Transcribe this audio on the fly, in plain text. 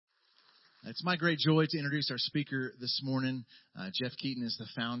It's my great joy to introduce our speaker this morning. Jeff Keaton is the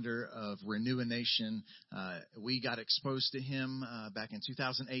founder of Renew a Nation. We got exposed to him back in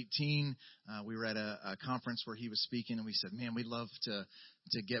 2018. We were at a conference where he was speaking, and we said, man, we'd love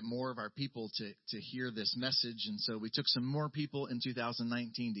to get more of our people to hear this message. And so we took some more people in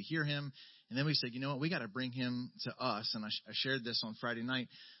 2019 to hear him. And then we said, you know what, we got to bring him to us. And I shared this on Friday night.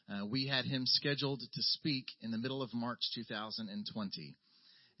 We had him scheduled to speak in the middle of March 2020.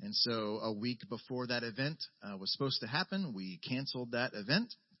 And so a week before that event was supposed to happen, we canceled that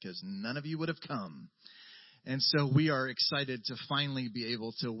event because none of you would have come. And so we are excited to finally be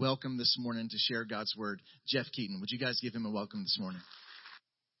able to welcome this morning to share God's Word, Jeff Keaton. Would you guys give him a welcome this morning?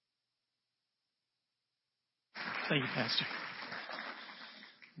 Thank you, Pastor.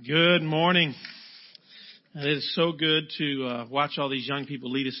 Good morning. It is so good to watch all these young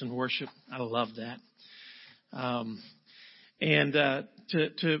people lead us in worship. I love that.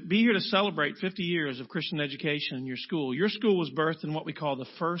 To be here to celebrate 50 years of Christian education in your school. Your school was birthed in what we call the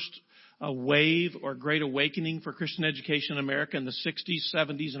first wave or great awakening for Christian education in America in the 60s,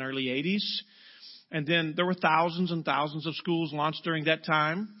 70s, and early 80s. And then there were thousands and thousands of schools launched during that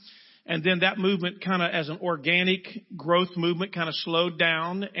time. And then that movement kind of as an organic growth movement kind of slowed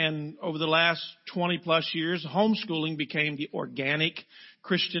down. And over the last 20 plus years, homeschooling became the organic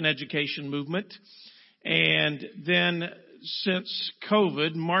Christian education movement. And then since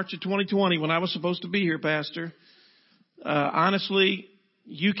COVID, March of 2020, when I was supposed to be here, Pastor, honestly,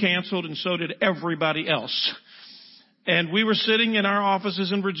 you canceled and so did everybody else. And we were sitting in our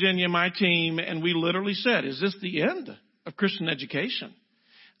offices in Virginia, my team, and we literally said, is this the end of Christian education?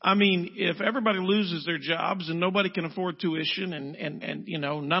 I mean, if everybody loses their jobs and nobody can afford tuition and you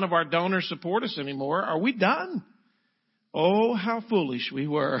know, none of our donors support us anymore, are we done? Oh, how foolish we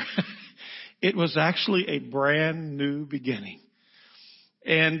were. It was actually a brand new beginning.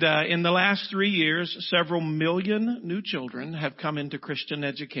 And in the last 3 years, several million new children have come into Christian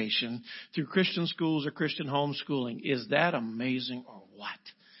education through Christian schools or Christian homeschooling. Is that amazing or what?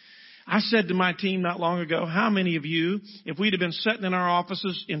 I said to my team not long ago, how many of you, if we'd have been sitting in our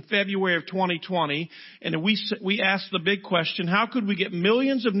offices in February of 2020, and we asked the big question, how could we get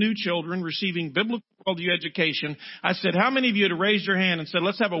millions of new children receiving biblical worldview education? I said, how many of you had raised your hand and said,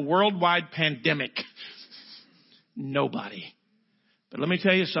 let's have a worldwide pandemic? Nobody. But let me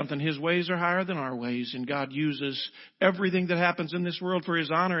tell you something. His ways are higher than our ways, and God uses everything that happens in this world for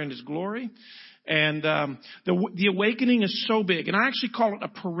His honor and His glory. And the awakening is so big, and I actually call it a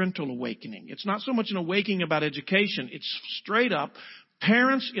parental awakening. It's not so much an awakening about education. It's straight up.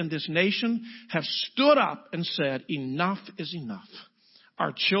 Parents in this nation have stood up and said, enough is enough.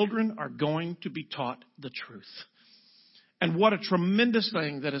 Our children are going to be taught the truth. And what a tremendous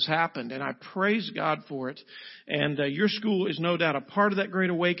thing that has happened, and I praise God for it. And your school is no doubt a part of that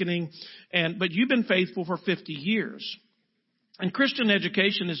great awakening. But you've been faithful for 50 years. And Christian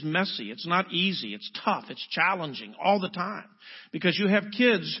education is messy. It's not easy. It's tough. It's challenging all the time. Because you have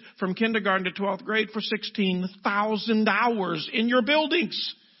kids from kindergarten to 12th grade for 16,000 hours in your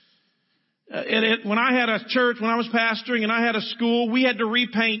buildings. When I had a church, when I was pastoring and I had a school, we had to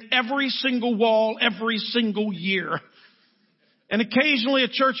repaint every single wall every single year. And occasionally a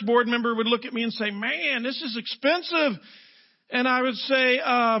church board member would look at me and say, man, this is expensive. And I would say,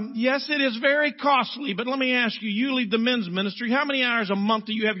 yes, it is very costly. But let me ask you, you lead the men's ministry. How many hours a month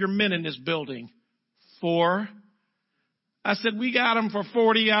do you have your men in this building? 4. I said, we got them for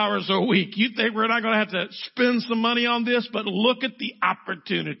 40 hours a week. You think we're not going to have to spend some money on this? But look at the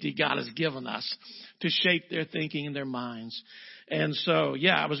opportunity God has given us to shape their thinking and their minds. And so,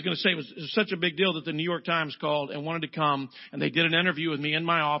 I was going to say it was such a big deal that the New York Times called and wanted to come. And they did an interview with me in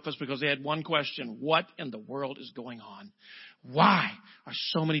my office because they had one question. What in the world is going on? Why are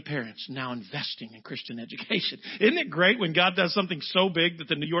so many parents now investing in Christian education? Isn't it great when God does something so big that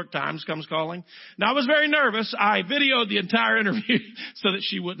the New York Times comes calling? Now, I was very nervous. I videoed the entire interview so that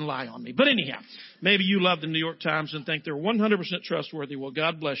she wouldn't lie on me. But anyhow, maybe you love the New York Times and think they're 100% trustworthy. Well,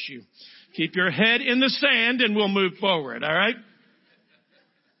 God bless you. Keep your head in the sand and we'll move forward, all right?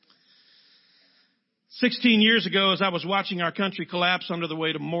 16 years ago, as I was watching our country collapse under the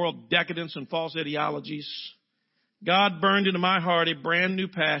weight of moral decadence and false ideologies, God burned into my heart a brand new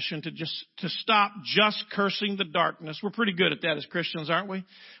passion to stop just cursing the darkness. We're pretty good at that as Christians, aren't we?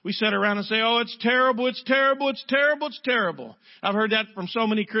 We sit around and say, oh, it's terrible, it's terrible, it's terrible, it's terrible. I've heard that from so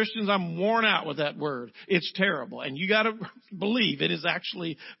many Christians, I'm worn out with that word. It's terrible. And you got to believe it is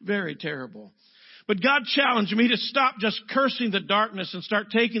actually very terrible. But God challenged me to stop just cursing the darkness and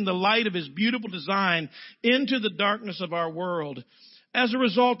start taking the light of His beautiful design into the darkness of our world. As a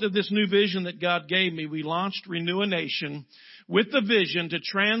result of this new vision that God gave me, we launched Renew a Nation, with the vision to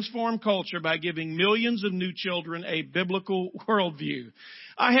transform culture by giving millions of new children a biblical worldview.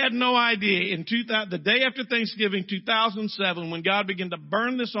 I had no idea the day after Thanksgiving 2007 when God began to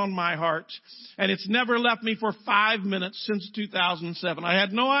burn this on my heart, and it's never left me for 5 minutes since 2007. I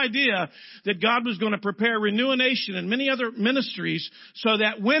had no idea that God was going to prepare Renew a Nation and many other ministries so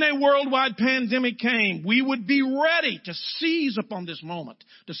that when a worldwide pandemic came, we would be ready to seize upon this moment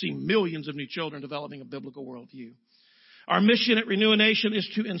to see millions of new children developing a biblical worldview. Our mission at Renew a Nation is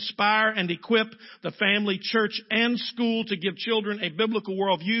to inspire and equip the family, church, and school to give children a biblical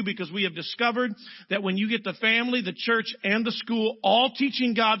worldview, because we have discovered that when you get the family, the church, and the school all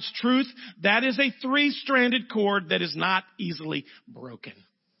teaching God's truth, that is a three-stranded cord that is not easily broken.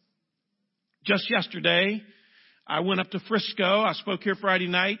 Just yesterday, I went up to Frisco. I spoke here Friday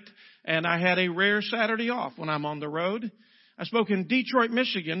night, and I had a rare Saturday off when I'm on the road. I spoke in Detroit,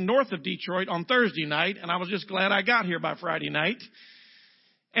 Michigan, north of Detroit, on Thursday night, and I was just glad I got here by Friday night.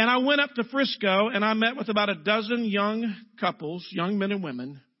 And I went up to Frisco, and I met with about a dozen young couples, young men and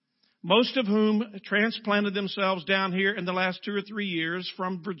women, most of whom transplanted themselves down here in the last 2 or 3 years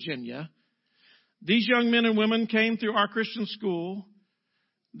from Virginia. These young men and women came through our Christian school.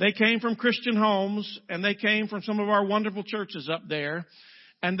 They came from Christian homes, and they came from some of our wonderful churches up there.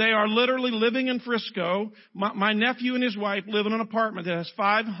 And they are literally living in Frisco. My nephew and his wife live in an apartment that has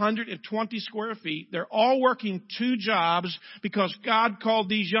 520 square feet. They're all working 2 jobs because God called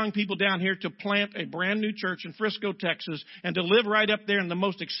these young people down here to plant a brand new church in Frisco, Texas, and to live right up there in the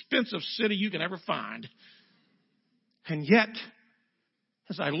most expensive city you can ever find. And yet,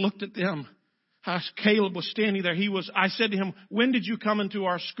 as I looked at them, as Caleb was standing there, I said to him, "When did you come into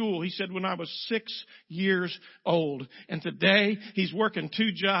our school?" He said, "When I was 6 years old." And today he's working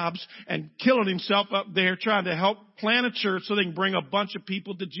 2 jobs and killing himself up there trying to help plant a church so they can bring a bunch of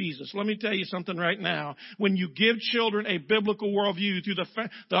people to Jesus. Let me tell you something right now. When you give children a biblical worldview through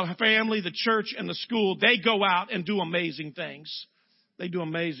the family, the church, and the school, they go out and do amazing things. They do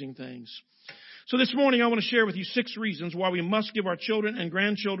amazing things. So this morning I want to share with you 6 reasons why we must give our children and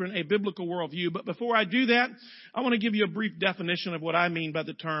grandchildren a biblical worldview. But before I do that, I want to give you a brief definition of what I mean by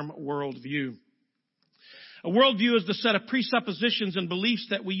the term worldview. A worldview is the set of presuppositions and beliefs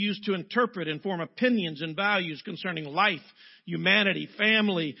that we use to interpret and form opinions and values concerning life, humanity,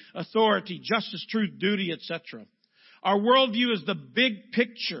 family, authority, justice, truth, duty, etc. Our worldview is the big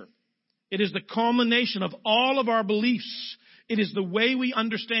picture. It is the culmination of all of our beliefs. It is the way we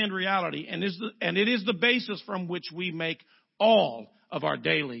understand reality, and it is the basis from which we make all of our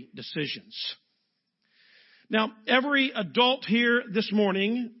daily decisions. Now, every adult here this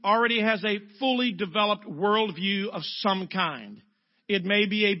morning already has a fully developed worldview of some kind. It may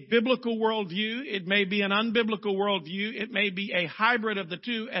be a biblical worldview. It may be an unbiblical worldview. It may be a hybrid of the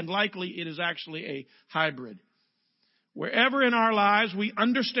two, and likely it is actually a hybrid. Wherever in our lives we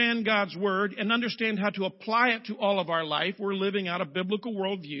understand God's Word and understand how to apply it to all of our life, we're living out a biblical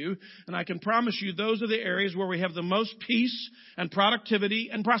worldview. And I can promise you those are the areas where we have the most peace and productivity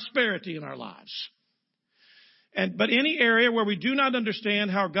and prosperity in our lives. But any area where we do not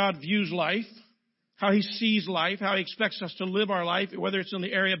understand how God views life, how He sees life, how He expects us to live our life, whether it's in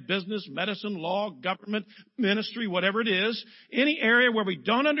the area of business, medicine, law, government, ministry, whatever it is, any area where we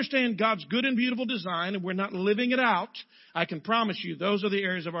don't understand God's good and beautiful design and we're not living it out, I can promise you those are the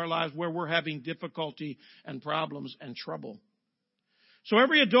areas of our lives where we're having difficulty and problems and trouble. So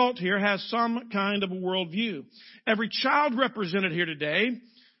every adult here has some kind of a worldview. Every child represented here today,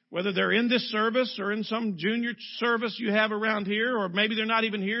 whether they're in this service or in some junior service you have around here, or maybe they're not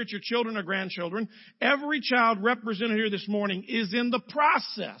even here, it's your children or grandchildren, every child represented here this morning is in the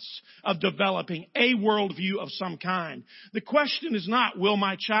process of developing a worldview of some kind. The question is not, will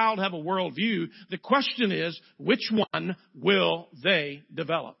my child have a worldview? The question is, which one will they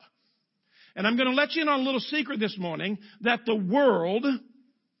develop? And I'm going to let you in on a little secret this morning that the world,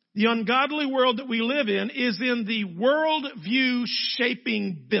 the ungodly world that we live in, is in the worldview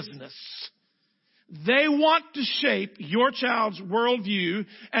shaping business. They want to shape your child's worldview,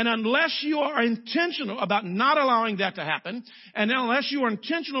 and unless you are intentional about not allowing that to happen, and unless you are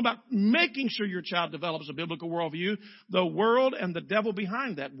intentional about making sure your child develops a biblical worldview, the world and the devil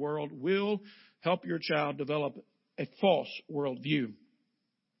behind that world will help your child develop a false worldview.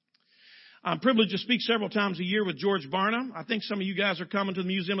 I'm privileged to speak several times a year with George Barna. I think some of you guys are coming to the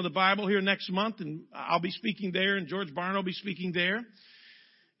Museum of the Bible here next month, and I'll be speaking there, and George Barna will be speaking there.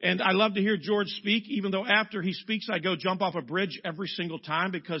 And I love to hear George speak, even though after he speaks, I go jump off a bridge every single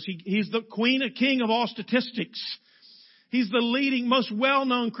time because he's the king of all statistics. He's the leading, most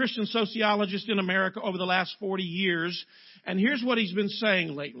well-known Christian sociologist in America over the last 40 years. And here's what he's been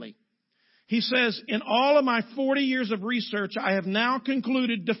saying lately. He says, in all of my 40 years of research, I have now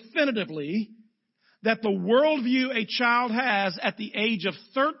concluded definitively that the worldview a child has at the age of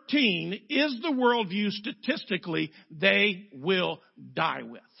 13 is the worldview statistically they will die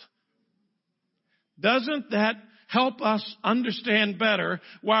with. Doesn't that help us understand better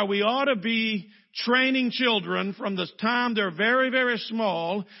why we ought to be training children from the time they're very, very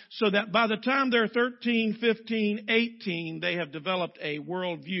small so that by the time they're 13, 15, 18, they have developed a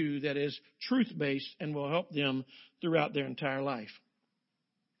worldview that is truth-based and will help them throughout their entire life.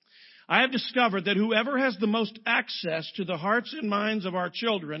 I have discovered that whoever has the most access to the hearts and minds of our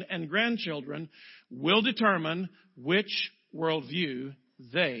children and grandchildren will determine which worldview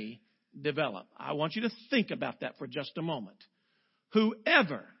they develop. I want you to think about that for just a moment.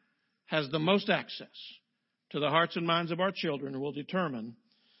 Whoever has the most access to the hearts and minds of our children will determine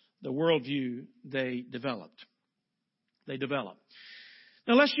the worldview they develop.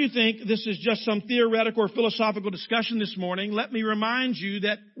 Now, lest you think this is just some theoretical or philosophical discussion this morning, let me remind you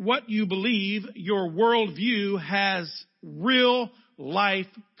that what you believe, your worldview, has real life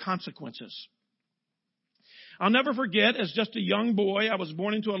consequences. I'll never forget, as just a young boy, I was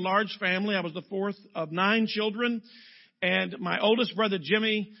born into a large family. I was the fourth of 9 children. And my oldest brother,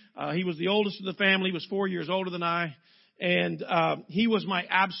 Jimmy, he was the oldest of the family. He was 4 years older than I. And he was my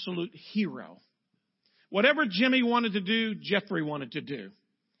absolute hero. Whatever Jimmy wanted to do, Jeffrey wanted to do.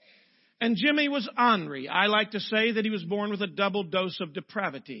 And Jimmy was ornery. I like to say that he was born with a double dose of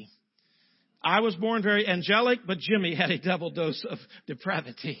depravity. I was born very angelic, but Jimmy had a double dose of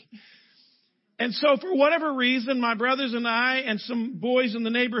depravity. And so for whatever reason, my brothers and I and some boys in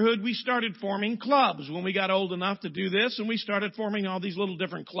the neighborhood, we started forming clubs when we got old enough to do this. And we started forming all these little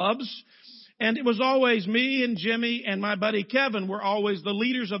different clubs. And it was always me and Jimmy and my buddy Kevin were always the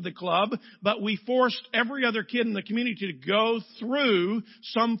leaders of the club. But we forced every other kid in the community to go through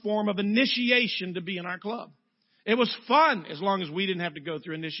some form of initiation to be in our club. It was fun as long as we didn't have to go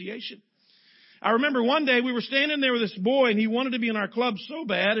through initiation. I remember one day we were standing there with this boy and he wanted to be in our club so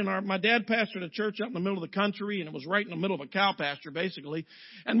bad. And my dad pastored a church out in the middle of the country and it was right in the middle of a cow pasture basically.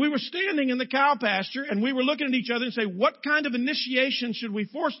 And we were standing in the cow pasture and we were looking at each other and say, what kind of initiation should we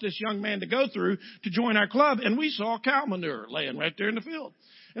force this young man to go through to join our club? And we saw cow manure laying right there in the field.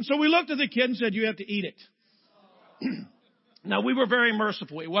 And so we looked at the kid and said, you have to eat it. Now we were very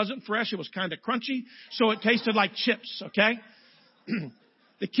merciful. It wasn't fresh. It was kind of crunchy. So it tasted like chips. Okay.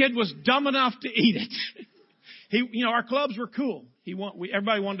 The kid was dumb enough to eat it. Our clubs were cool.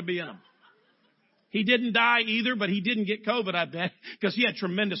 Everybody wanted to be in them. He didn't die either, but he didn't get COVID, I bet, because he had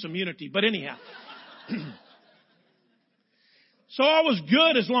tremendous immunity. But anyhow. So all was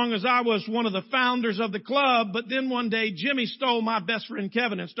good as long as I was one of the founders of the club. But then one day, Jimmy stole my best friend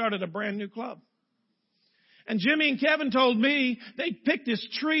Kevin and started a brand new club. And Jimmy and Kevin told me they picked this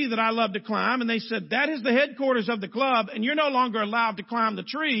tree that I love to climb, and they said, that is the headquarters of the club, and you're no longer allowed to climb the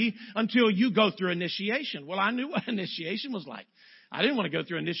tree until you go through initiation. Well, I knew what initiation was like. I didn't want to go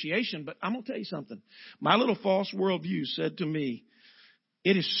through initiation, but I'm going to tell you something. My little false worldview said to me,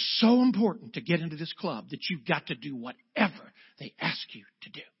 it is so important to get into this club that you've got to do whatever they ask you to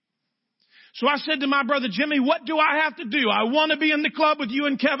do. So I said to my brother Jimmy, what do I have to do? I want to be in the club with you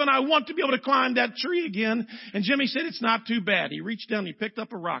and Kevin. I want to be able to climb that tree again. And Jimmy said, it's not too bad. He reached down and he picked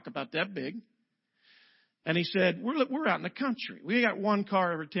up a rock about that big. And he said, we're out in the country. We got one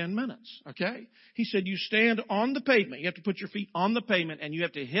car every 10 minutes. Okay. He said, you stand on the pavement. You have to put your feet on the pavement and you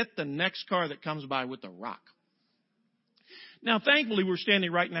have to hit the next car that comes by with a rock. Now, thankfully, we're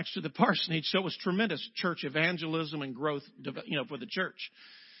standing right next to the parsonage. So it was tremendous church evangelism and growth, for the church.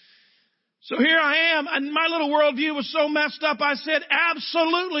 So here I am, and my little worldview was so messed up, I said,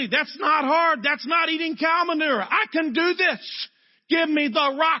 absolutely, that's not hard. That's not eating cow manure. I can do this. Give me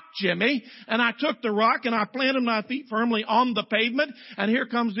the rock, Jimmy. And I took the rock and I planted my feet firmly on the pavement. And here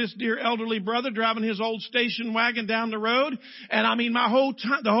comes this dear elderly brother driving his old station wagon down the road. And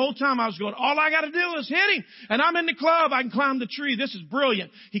the whole time I was going, all I got to do is hit him. And I'm in the club. I can climb the tree. This is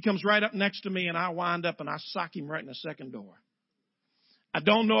brilliant. He comes right up next to me and I wind up and I sock him right in the second door. I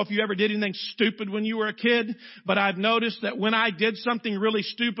don't know if you ever did anything stupid when you were a kid, but I've noticed that when I did something really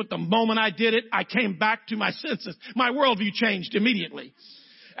stupid, the moment I did it, I came back to my senses. My worldview changed immediately.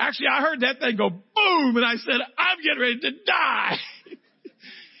 Actually, I heard that thing go boom, and I said, I'm getting ready to die.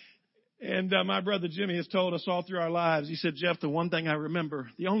 And my brother Jimmy has told us all through our lives, he said, Jeff, the only thing I remember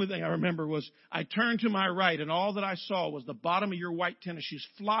was I turned to my right, and all that I saw was the bottom of your white tennis shoes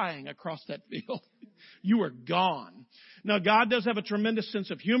flying across that field. You were gone. Now, God does have a tremendous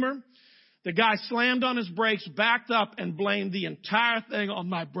sense of humor. The guy slammed on his brakes, backed up, and blamed the entire thing on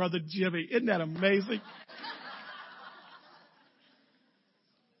my brother Jimmy. Isn't that amazing?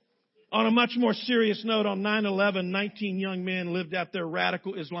 On a much more serious note, on 9/11, 19 young men lived out their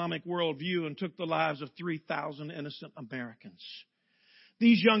radical Islamic worldview and took the lives of 3,000 innocent Americans.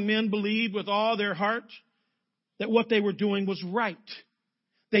 These young men believed with all their heart that what they were doing was right.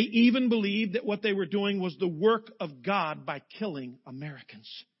 They even believed that what they were doing was the work of God by killing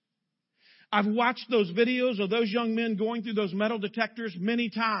Americans. I've watched those videos of those young men going through those metal detectors many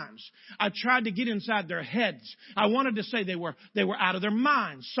times. I tried to get inside their heads. I wanted to say they were out of their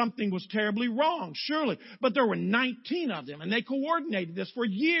minds. Something was terribly wrong, surely. But there were 19 of them, and they coordinated this for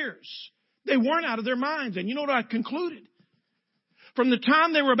years. They weren't out of their minds. And you know what I concluded? From the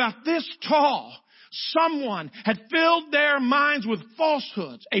time they were about this tall, someone had filled their minds with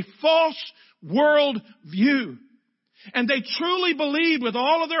falsehoods, a false world view. And they truly believed with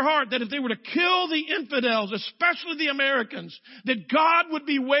all of their heart that if they were to kill the infidels, especially the Americans, that God would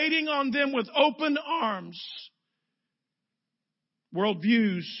be waiting on them with open arms.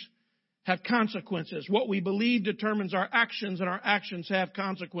 Worldviews have consequences. What we believe determines our actions, and our actions have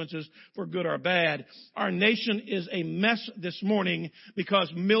consequences for good or bad. Our nation is a mess this morning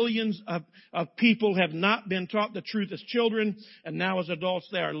because millions of people have not been taught the truth as children, and now as adults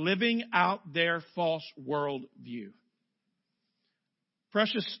they are living out their false worldview.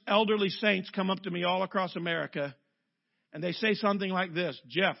 Precious elderly saints come up to me all across America, and they say something like this: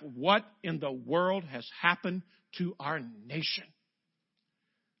 Jeff, what in the world has happened to our nation?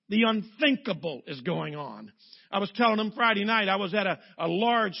 The unthinkable is going on. I was telling them Friday night, I was at a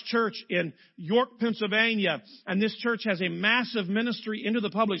large church in York, Pennsylvania, and this church has a massive ministry into the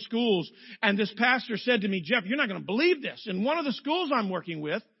public schools. And this pastor said to me, Jeff, you're not going to believe this. In one of the schools I'm working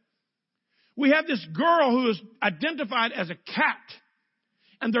with, we have this girl who is identified as a cat.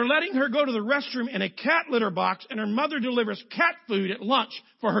 And they're letting her go to the restroom in a cat litter box, and her mother delivers cat food at lunch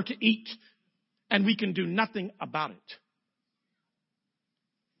for her to eat. And we can do nothing about it.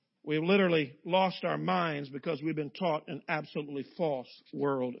 We've literally lost our minds because we've been taught an absolutely false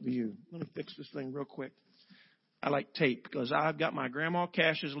worldview. Let me fix this thing real quick. I like tape because I've got my Grandma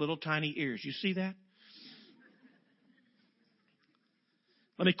Cash's little tiny ears. You see that?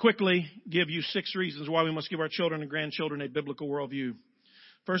 Let me quickly give you 6 reasons why we must give our children and grandchildren a biblical worldview.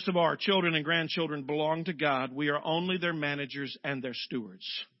 First of all, our children and grandchildren belong to God. We are only their managers and their stewards.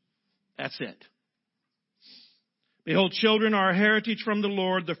 That's it. Behold, children are a heritage from the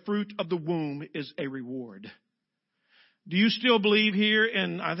Lord. The fruit of the womb is a reward. Do you still believe here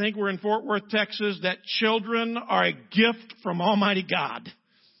I think we're in Fort Worth, Texas, that children are a gift from Almighty God?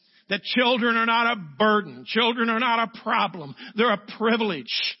 That children are not a burden. Children are not a problem. They're a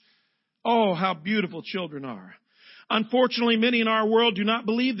privilege. Oh, how beautiful children are. Unfortunately, many in our world do not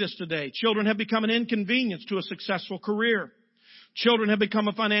believe this today. Children have become an inconvenience to a successful career. Children have become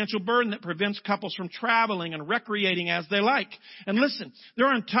a financial burden that prevents couples from traveling and recreating as they like. And listen, there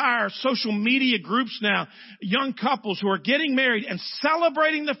are entire social media groups now, young couples who are getting married and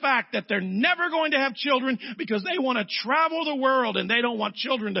celebrating the fact that they're never going to have children because they want to travel the world and they don't want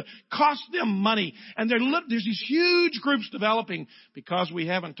children to cost them money. And there's these huge groups developing because we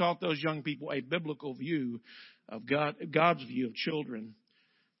haven't taught those young people a biblical view of God's view of children.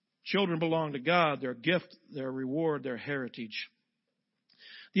 Children belong to God. They're a gift, they're a reward, they're a heritage.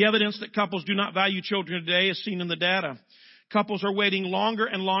 The evidence that couples do not value children today is seen in the data. Couples are waiting longer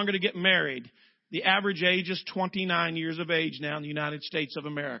and longer to get married. The average age is 29 years of age now in the United States of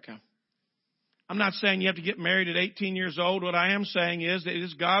America. I'm not saying you have to get married at 18 years old. What I am saying is that it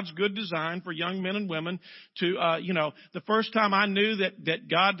is God's good design for young men and women to, the first time I knew that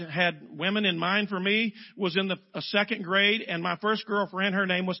God had women in mind for me was in the second grade, and my first girlfriend, her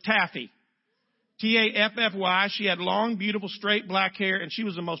name was Taffy. Taffy. She had long, beautiful, straight black hair, and she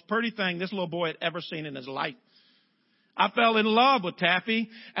was the most pretty thing this little boy had ever seen in his life. I fell in love with Taffy,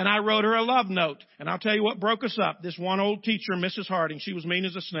 and I wrote her a love note. And I'll tell you what broke us up. This one old teacher, Mrs. Harding, she was mean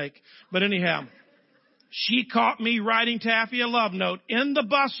as a snake. But anyhow, she caught me writing Taffy a love note in the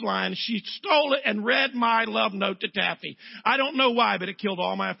bus line. She stole it and read my love note to Taffy. I don't know why, but it killed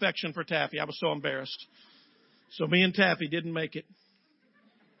all my affection for Taffy. I was so embarrassed. So me and Taffy didn't make it.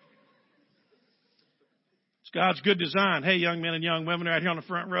 It's God's good design. Hey, young men and young women right here on the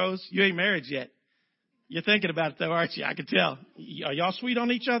front rows, you ain't married yet. You're thinking about it though, aren't you? I can tell. Are y'all sweet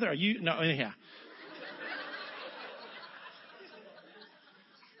on each other? Are you? No, anyhow.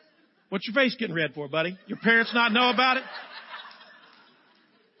 What's your face getting red for, buddy? Your parents not know about it?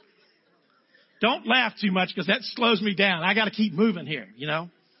 Don't laugh too much because that slows me down. I got to keep moving here, you know.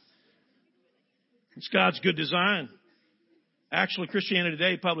 It's God's good design. Actually, Christianity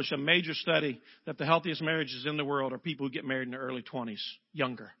Today published a major study that the healthiest marriages in the world are people who get married in their early 20s,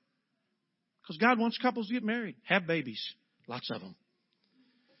 younger. Because God wants couples to get married, have babies, lots of them.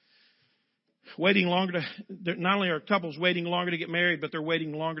 Not only are couples waiting longer to get married, but they're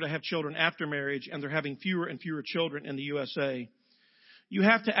waiting longer to have children after marriage, and they're having fewer and fewer children in the USA. You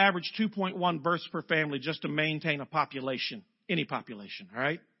have to average 2.1 births per family just to maintain a population, any population, all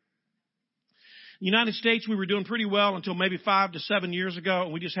right? In the United States, we were doing pretty well until maybe 5 to 7 years ago,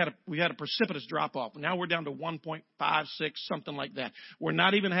 and we had a precipitous drop-off. Now we're down to 1.56, something like that. We're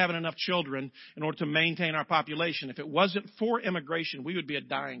not even having enough children in order to maintain our population. If it wasn't for immigration, we would be a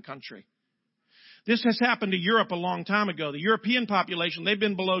dying country. This has happened to Europe a long time ago. The European population, they've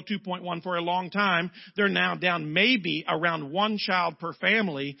been below 2.1 for a long time. They're now down maybe around 1 child per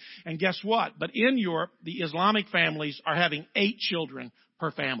family. And guess what? But in Europe, the Islamic families are having 8 children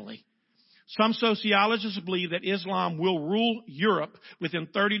per family. Some sociologists believe that Islam will rule Europe within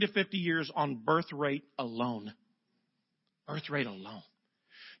 30 to 50 years on birth rate alone. Birth rate alone.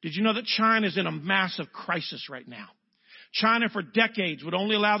 Did you know that China is in a massive crisis right now? China for decades would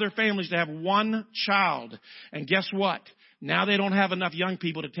only allow their families to have 1 child. And guess what? Now they don't have enough young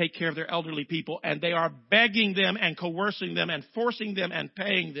people to take care of their elderly people, and they are begging them and coercing them and forcing them and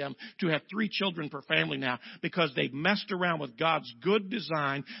paying them to have 3 children per family now because they've messed around with God's good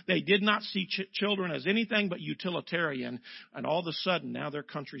design. They did not see children as anything but utilitarian, and all of a sudden now their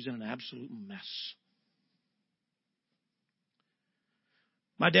country's in an absolute mess.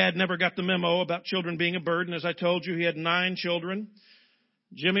 My dad never got the memo about children being a burden. As I told you, he had 9 children.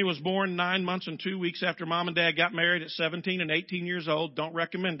 Jimmy was born 9 months and 2 weeks after Mom and Dad got married at 17 and 18 years old. Don't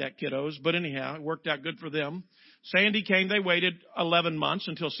recommend that, kiddos. But anyhow, it worked out good for them. Sandy came. They waited 11 months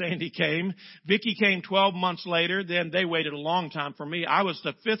until Sandy came. Vicky came 12 months later. Then they waited a long time for me. I was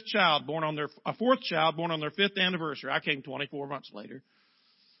the 4th child born on their 5th anniversary. I came 24 months later.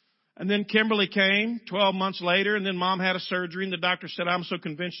 And then Kimberly came 12 months later, and then Mom had a surgery, and the doctor said, I'm so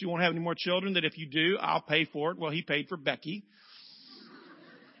convinced you won't have any more children that if you do, I'll pay for it. Well, he paid for Becky.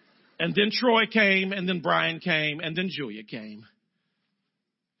 And then Troy came, and then Brian came, and then Julia came.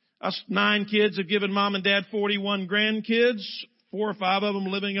 Us 9 kids have given Mom and Dad 41 grandkids, 4 or 5 of them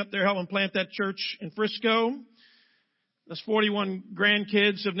living up there helping plant that church in Frisco. Those 41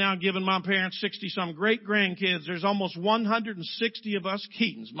 grandkids have now given my parents 60-some great grandkids. There's almost 160 of us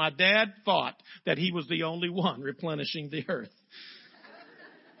Keatons. My dad thought that he was the only one replenishing the earth.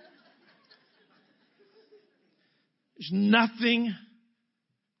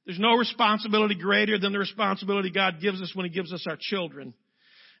 There's no responsibility greater than the responsibility God gives us when He gives us our children.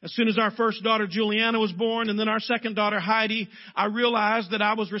 As soon as our first daughter, Juliana, was born, and then our second daughter, Heidi, I realized that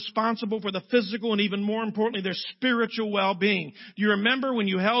I was responsible for the physical and even more importantly, their spiritual well-being. Do you remember when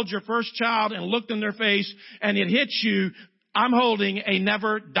you held your first child and looked in their face and it hit you, I'm holding a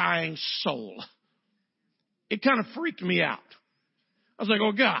never-dying soul? It kind of freaked me out. I was like,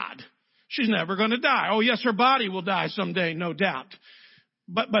 oh God, she's never going to die. Oh yes, her body will die someday, no doubt.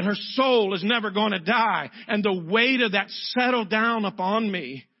 But her soul is never going to die. And the weight of that settled down upon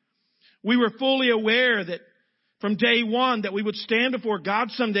me. We were fully aware that from day one that we would stand before God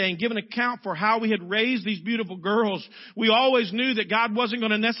someday and give an account for how we had raised these beautiful girls. We always knew that God wasn't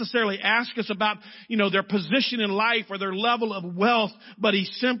going to necessarily ask us about, their position in life or their level of wealth, but He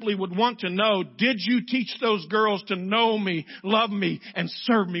simply would want to know, did you teach those girls to know me, love me, and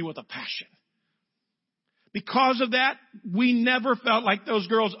serve me with a passion? Because of that, we never felt like those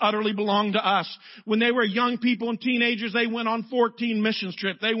girls utterly belonged to us. When they were young people and teenagers, they went on 14 missions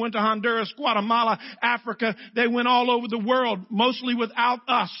trips. They went to Honduras, Guatemala, Africa. They went all over the world, mostly without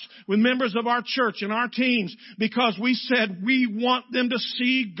us, with members of our church and our teams, because we said we want them to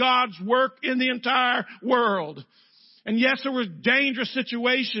see God's work in the entire world. And yes, there were dangerous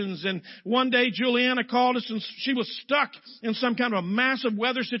situations. And one day Juliana called us and she was stuck in some kind of a massive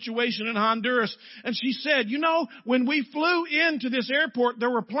weather situation in Honduras. And she said, when we flew into this airport, there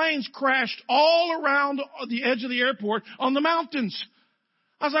were planes crashed all around the edge of the airport on the mountains.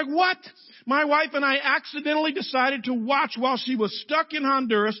 I was like, what? My wife and I accidentally decided to watch while she was stuck in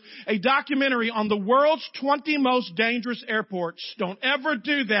Honduras a documentary on the world's 20 most dangerous airports. Don't ever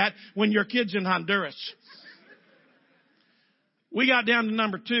do that when your kid's in Honduras. We got down to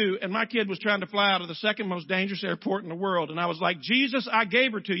number 2, and my kid was trying to fly out of the second most dangerous airport in the world. And I was like, Jesus, I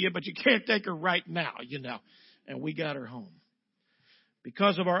gave her to you, but you can't take her right now, And we got her home.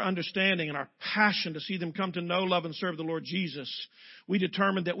 Because of our understanding and our passion to see them come to know, love, and serve the Lord Jesus, we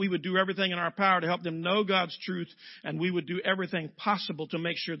determined that we would do everything in our power to help them know God's truth, and we would do everything possible to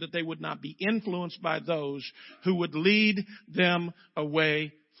make sure that they would not be influenced by those who would lead them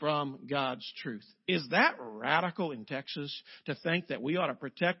away from God's truth. Is that radical in Texas to think that we ought to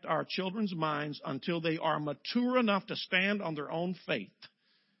protect our children's minds until they are mature enough to stand on their own faith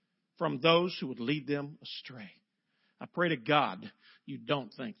from those who would lead them astray? I pray to God you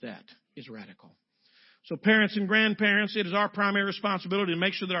don't think that is radical. So parents and grandparents, it is our primary responsibility to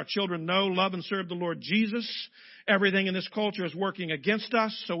make sure that our children know, love, and serve the Lord Jesus. Everything in this culture is working against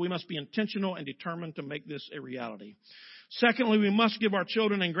us, so we must be intentional and determined to make this a reality. Secondly, we must give our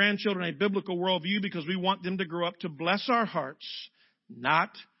children and grandchildren a biblical worldview because we want them to grow up to bless our hearts, not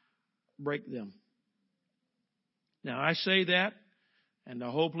break them. Now, I say that, and the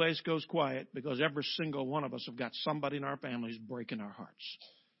whole place goes quiet because every single one of us have got somebody in our families breaking our hearts.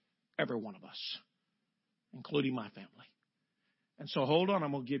 Every one of us, including my family. And so hold on,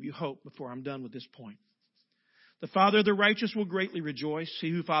 I'm going to give you hope before I'm done with this point. The father of the righteous will greatly rejoice. He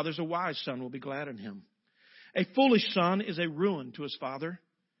who fathers a wise son will be glad in him. A foolish son is a ruin to his father,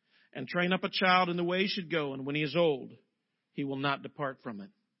 and train up a child in the way he should go, and when he is old, he will not depart from it.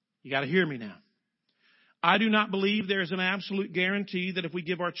 You got to hear me now. I do not believe there is an absolute guarantee that if we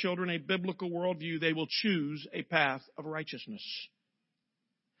give our children a biblical worldview, they will choose a path of righteousness.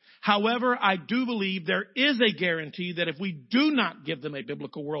 However, I do believe there is a guarantee that if we do not give them a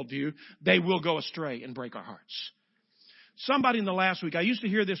biblical worldview, they will go astray and break our hearts. Somebody in the last week, I used to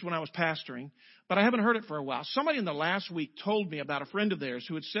hear this when I was pastoring, but I haven't heard it for a while. Somebody in the last week told me about a friend of theirs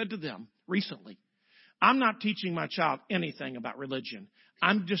who had said to them recently, I'm not teaching my child anything about religion.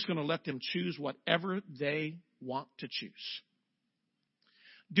 I'm just going to let them choose whatever they want to choose.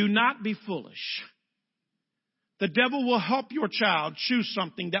 Do not be foolish. The devil will help your child choose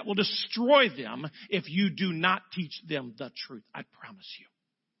something that will destroy them if you do not teach them the truth. I promise you.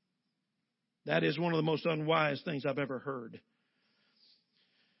 That is one of the most unwise things I've ever heard.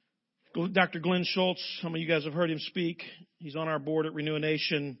 Dr. Glenn Schultz, some of you guys have heard him speak. He's on our board at Renew a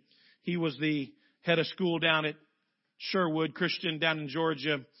Nation. He was the head of school down at Sherwood Christian down in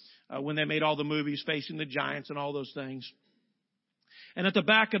Georgia when they made all the movies Facing the Giants and all those things. And at the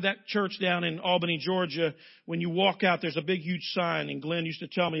back of that church down in Albany, Georgia, when you walk out, there's a big, huge sign. And Glenn used to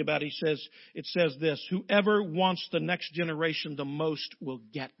tell me about it. It says this, whoever wants the next generation the most will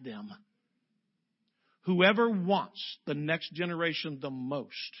get them. Whoever wants the next generation the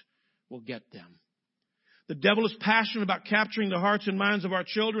most will get them. The devil is passionate about capturing the hearts and minds of our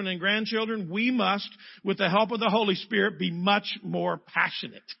children and grandchildren. We must, with the help of the Holy Spirit, be much more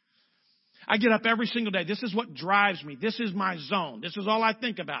passionate. I get up every single day. This is what drives me. This is my zone. This is all I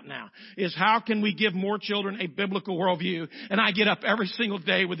think about now, is how can we give more children a biblical worldview? And I get up every single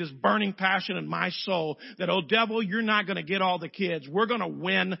day with this burning passion in my soul that, oh, devil, you're not going to get all the kids. We're going to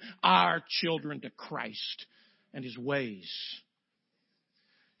win our children to Christ and his ways.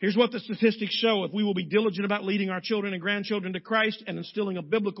 Here's what the statistics show. If we will be diligent about leading our children and grandchildren to Christ and instilling a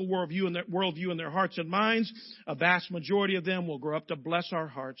biblical worldview in their hearts and minds, a vast majority of them will grow up to bless our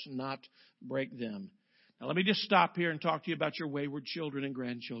hearts, not break them. Now, let me just stop here and talk to you about your wayward children and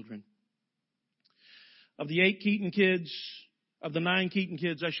grandchildren. Of the 9 Keaton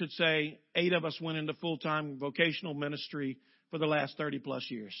kids, I should say, 8 of us went into full-time vocational ministry for the last 30 plus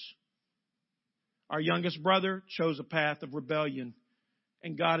years. Our youngest brother chose a path of rebellion.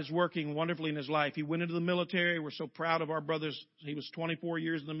 And God is working wonderfully in his life. He went into the military. We're so proud of our brother's. He was 24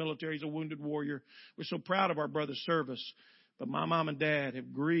 years in the military. He's a wounded warrior. We're so proud of our brother's service. But my mom and dad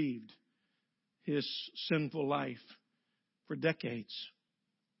have grieved his sinful life for decades.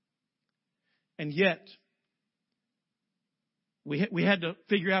 And yet, we had to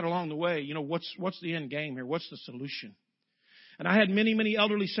figure out along the way, what's the end game here? What's the solution? And I had many, many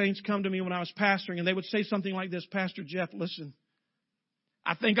elderly saints come to me when I was pastoring, and they would say something like this, Pastor Jeff, listen,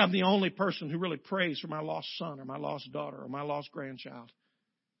 I think I'm the only person who really prays for my lost son or my lost daughter or my lost grandchild.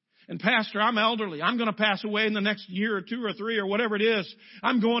 And Pastor, I'm elderly. I'm going to pass away in the next year or 2 or 3 or whatever it is.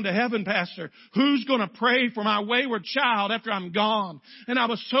 I'm going to heaven, Pastor. Who's going to pray for my wayward child after I'm gone? And I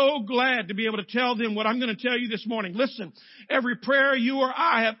was so glad to be able to tell them what I'm going to tell you this morning. Listen, every prayer you or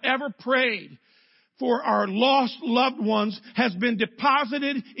I have ever prayed for our lost loved ones has been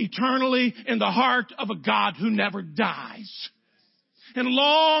deposited eternally in the heart of a God who never dies. And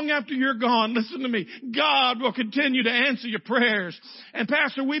long after you're gone, listen to me, God will continue to answer your prayers. And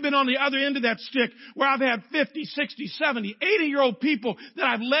Pastor, we've been on the other end of that stick where I've had 50, 60, 70, 80-year-old people that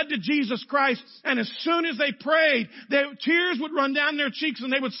I've led to Jesus Christ. And as soon as they prayed, tears would run down their cheeks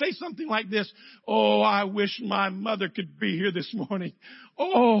and they would say something like this. Oh, I wish my mother could be here this morning.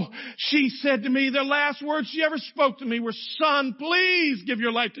 Oh, she said to me, the last words she ever spoke to me were, son, please give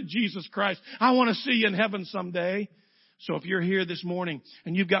your life to Jesus Christ. I want to see you in heaven someday. So if you're here this morning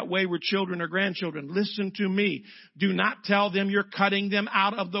and you've got wayward children or grandchildren, listen to me. Do not tell them you're cutting them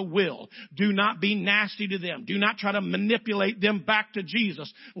out of the will. Do not be nasty to them. Do not try to manipulate them back to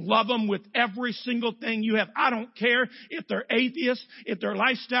Jesus. Love them with every single thing you have. I don't care if they're atheists, if their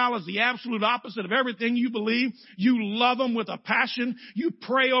lifestyle is the absolute opposite of everything you believe. You love them with a passion. You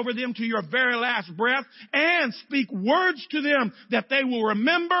pray over them to your very last breath and speak words to them that they will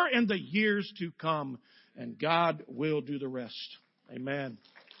remember in the years to come. And God will do the rest. Amen.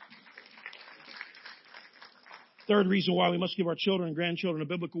 Third reason why we must give our children and grandchildren a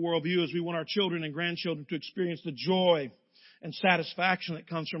biblical worldview is we want our children and grandchildren to experience the joy and satisfaction that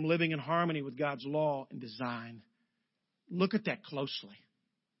comes from living in harmony with God's law and design. Look at that closely,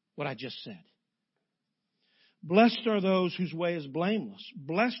 what I just said. Blessed are those whose way is blameless.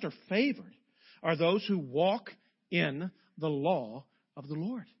 Blessed or favored are those who walk in the law of the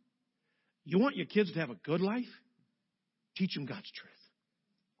Lord. You want your kids to have a good life? Teach them God's truth.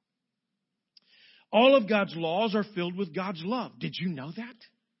 All of God's laws are filled with God's love. Did you know that?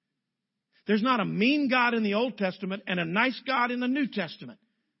 There's not a mean God in the Old Testament and a nice God in the New Testament.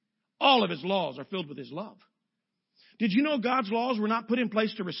 All of His laws are filled with His love. Did you know God's laws were not put in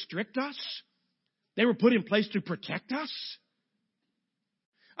place to restrict us? They were put in place to protect us.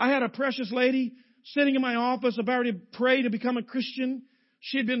 I had a precious lady sitting in my office about to pray to become a Christian.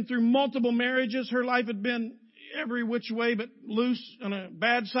 She had been through multiple marriages. Her life had been every which way but loose on a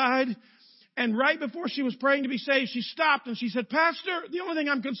bad side. And right before she was praying to be saved, she stopped and she said, Pastor, the only thing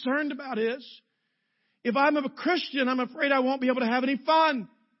I'm concerned about is if I'm a Christian, I'm afraid I won't be able to have any fun.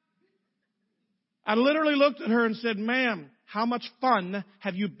 I literally looked at her and said, ma'am, how much fun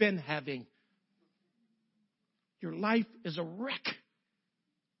have you been having? Your life is a wreck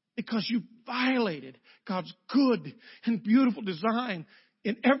because you violated God's good and beautiful design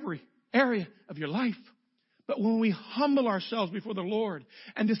in every area of your life. But when we humble ourselves before the Lord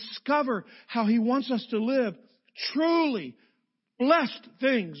and discover how He wants us to live, truly blessed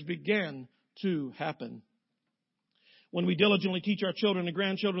things begin to happen. When we diligently teach our children and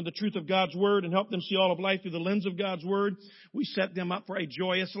grandchildren the truth of God's Word and help them see all of life through the lens of God's Word, we set them up for a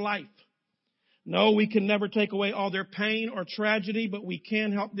joyous life. No, we can never take away all their pain or tragedy, but we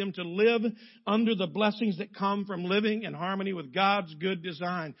can help them to live under the blessings that come from living in harmony with God's good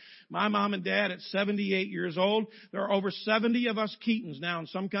design. My mom and dad at 78 years old, there are over 70 of us Keatons now in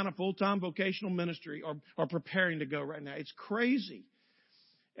some kind of full-time vocational ministry or preparing to go right now. It's crazy.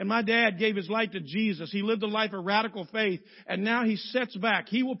 And my dad gave his life to Jesus. He lived a life of radical faith, and now he sits back.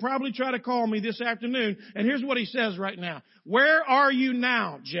 He will probably try to call me this afternoon, and here's what he says right now. Where are you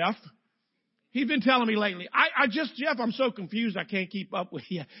now, Jeff? He's been telling me lately, Jeff, I'm so confused I can't keep up with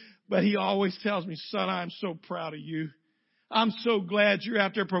you. But he always tells me, son, I'm so proud of you. I'm so glad you're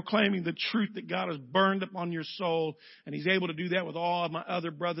out there proclaiming the truth that God has burned upon your soul. And He's able to do that with all of my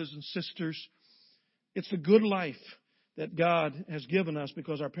other brothers and sisters. It's the good life that God has given us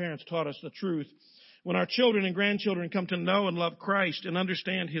because our parents taught us the truth. When our children and grandchildren come to know and love Christ and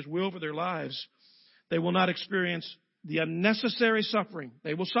understand His will for their lives, they will not experience the unnecessary suffering.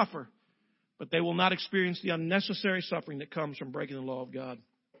 They will suffer, but they will not experience the unnecessary suffering that comes from breaking the law of God.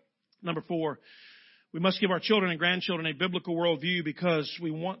 Number 4, we must give our children and grandchildren a biblical worldview because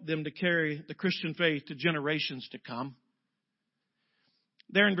we want them to carry the Christian faith to generations to come.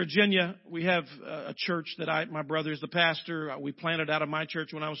 There in Virginia, we have a church that my brother is the pastor. We planted out of my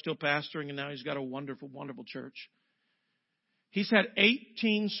church when I was still pastoring, and now he's got a wonderful, wonderful church. He's had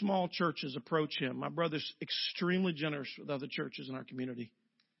 18 small churches approach him. My brother's extremely generous with other churches in our community.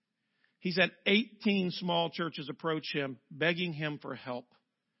 He's had 18 small churches approach him, begging him for help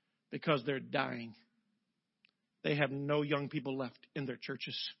because they're dying. They have no young people left in their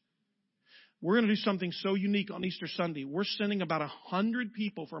churches. We're going to do something so unique on Easter Sunday. We're sending about 100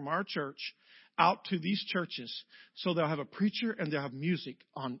 people from our church out to these churches so they'll have a preacher and they'll have music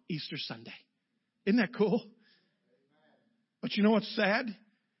on Easter Sunday. Isn't that cool? But you know what's sad?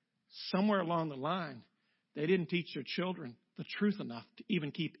 Somewhere along the line, they didn't teach their children the truth enough to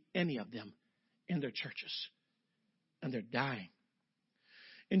even keep any of them in their churches. And they're dying.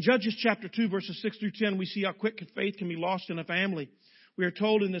 In Judges chapter 2, verses 6 through 10, we see how quick faith can be lost in a family. We are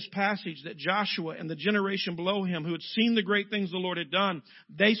told in this passage that Joshua and the generation below him who had seen the great things the Lord had done,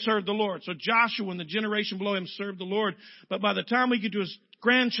 they served the Lord. So Joshua and the generation below him served the Lord. But by the time we get to his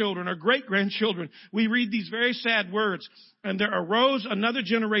grandchildren or great-grandchildren, we read these very sad words. And there arose another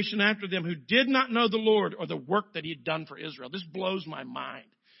generation after them who did not know the Lord or the work that He had done for Israel. This blows my mind.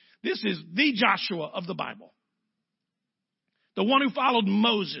 This is the Joshua of the Bible. The one who followed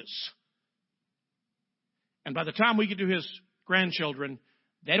Moses. And by the time we get to his grandchildren,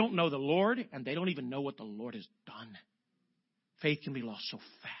 they don't know the Lord and they don't even know what the Lord has done. Faith can be lost so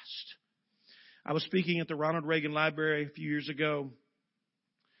fast. I was speaking at the Ronald Reagan Library a few years ago.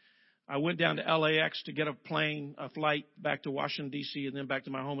 I went down to LAX to get a flight back to Washington, D.C., and then back to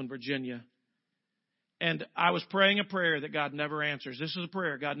my home in Virginia. And I was praying a prayer that God never answers. This is a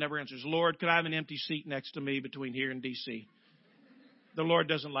prayer God never answers. Lord, could I have an empty seat next to me between here and D.C.? The Lord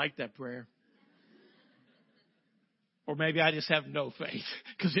doesn't like that prayer. Or maybe I just have no faith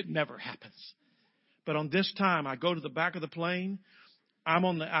because it never happens. But on this time, I go to the back of the plane. I'm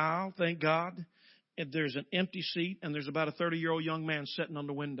on the aisle, thank God. And there's an empty seat, and there's about a 30-year-old young man sitting on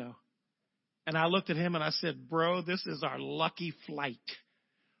the window. And I looked at him and I said, bro, this is our lucky flight.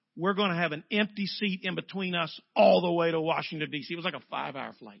 We're going to have an empty seat in between us all the way to Washington, D.C. It was like a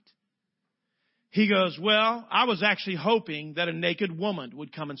 5-hour flight. He goes, well, I was actually hoping that a naked woman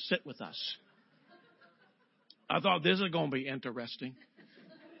would come and sit with us. I thought, this is going to be interesting.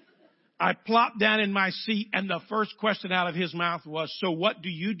 I plopped down in my seat, and the first question out of his mouth was, so what do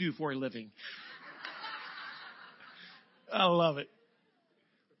you do for a living? I love it.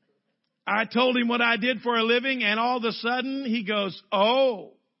 I told him what I did for a living, and all of a sudden he goes,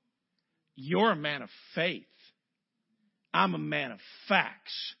 oh, you're a man of faith. I'm a man of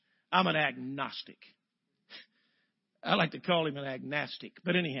facts. I'm an agnostic. I like to call him an agnostic,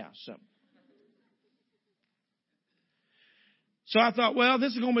 but anyhow, So I thought, well,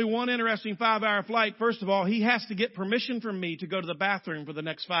 this is going to be one interesting 5-hour flight. First of all, he has to get permission from me to go to the bathroom for the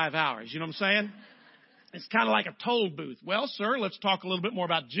next 5 hours. You know what I'm saying? It's kind of like a toll booth. Well, sir, let's talk a little bit more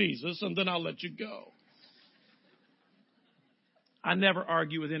about Jesus, and then I'll let you go. I never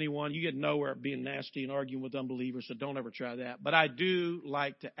argue with anyone. You get nowhere being nasty and arguing with unbelievers, so don't ever try that. But I do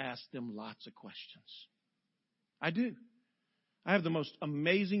like to ask them lots of questions. I do. I have the most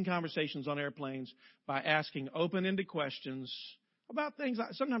amazing conversations on airplanes by asking open-ended questions about things.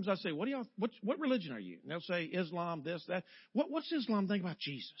 Sometimes I say, what religion are you? And they'll say Islam, this, that. What's Islam think about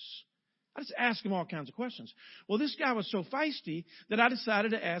Jesus? I just ask him all kinds of questions. Well, this guy was so feisty that I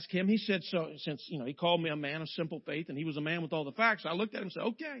decided to ask him. He said, so since, he called me a man of simple faith and he was a man with all the facts, I looked at him and said,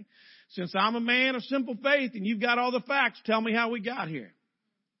 okay, since I'm a man of simple faith and you've got all the facts, tell me how we got here.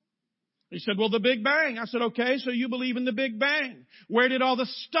 He said, well, the Big Bang. I said, okay, so you believe in the Big Bang. Where did all the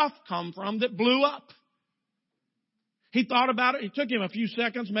stuff come from that blew up? He thought about it. It took him a few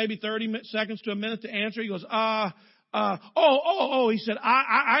seconds, maybe 30 seconds to a minute to answer. He goes, he said,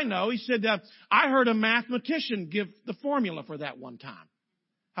 I know. He said, I heard a mathematician give the formula for that one time.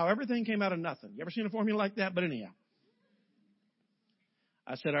 How everything came out of nothing. You ever seen a formula like that? But anyhow.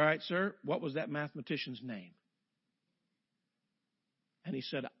 I said, all right, sir, what was that mathematician's name? And he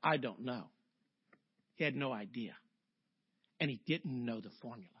said, I don't know. He had no idea. And he didn't know the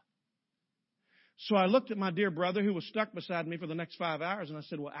formula. So I looked at my dear brother who was stuck beside me for the next 5 hours, and I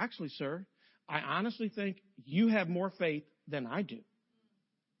said, well, actually, sir, I honestly think you have more faith than I do.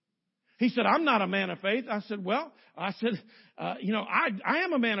 He said, I'm not a man of faith. I said, I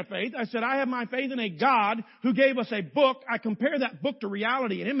am a man of faith. I said, I have my faith in a God who gave us a book. I compare that book to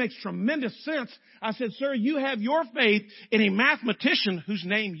reality, and it makes tremendous sense. I said, sir, you have your faith in a mathematician whose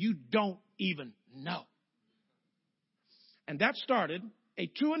name you don't even know. And that started a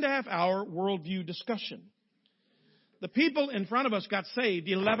 2.5-hour worldview discussion. The people in front of us got saved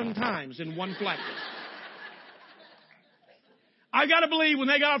 11 times in one flight. I got to believe when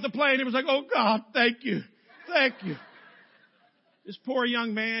they got off the plane, it was like, oh, God, thank you. Thank you. This poor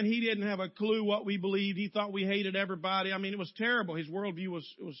young man, he didn't have a clue what we believed. He thought we hated everybody. I mean, it was terrible. His worldview was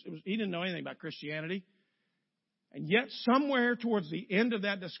he didn't know anything about Christianity. And yet, somewhere towards the end of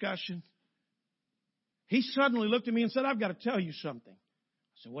that discussion, he suddenly looked at me and said, I've got to tell you something.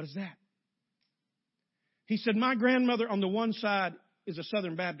 I said, what is that? He said, my grandmother on the one side is a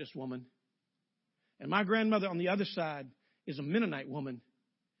Southern Baptist woman, and my grandmother on the other side is a Mennonite woman,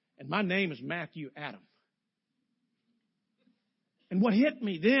 and my name is Matthew Adam. And what hit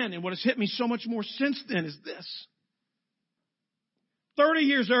me then, and what has hit me so much more since then, is this. 30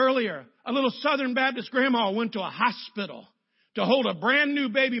 years earlier, a little Southern Baptist grandma went to a hospital to hold a brand new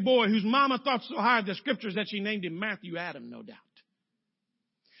baby boy whose mama thought so high of the scriptures that she named him Matthew Adam, no doubt.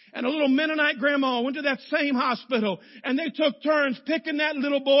 And a little Mennonite grandma went to that same hospital, and they took turns picking that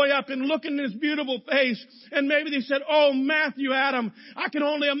little boy up and looking in his beautiful face. And maybe they said, oh, Matthew Adam, I can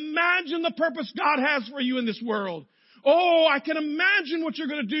only imagine the purpose God has for you in this world. Oh, I can imagine what you're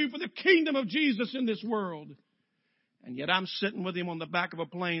going to do for the kingdom of Jesus in this world. And yet I'm sitting with him on the back of a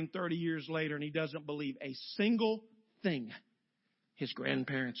plane 30 years later, and he doesn't believe a single thing his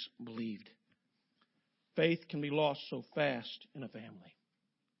grandparents believed. Faith can be lost so fast in a family.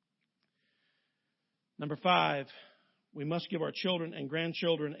 Number 5, we must give our children and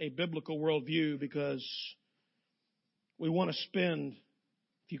grandchildren a biblical worldview because we want to spend,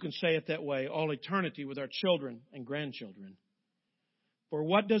 if you can say it that way, all eternity with our children and grandchildren. For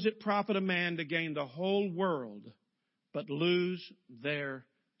what does it profit a man to gain the whole world but lose their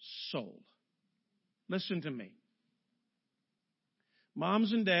soul? Listen to me.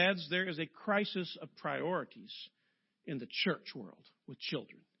 Moms and dads, there is a crisis of priorities in the church world with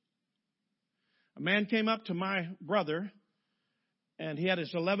children. A man came up to my brother, and he had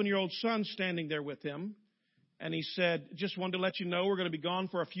his 11-year-old son standing there with him, and he said, just wanted to let you know we're going to be gone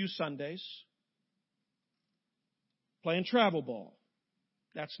for a few Sundays playing travel ball.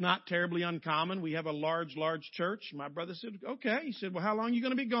 That's not terribly uncommon. We have a large church. My brother said, okay. He said, well, how long are you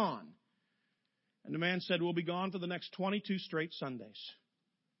going to be gone? And the man said, we'll be gone for the next 22 straight Sundays.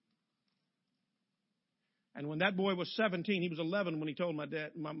 And when that boy was 17, he was 11 when he told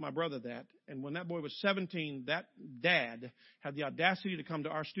my brother that. And when that boy was 17, that dad had the audacity to come to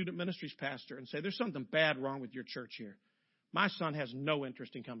our student ministries pastor and say, there's something bad wrong with your church here. My son has no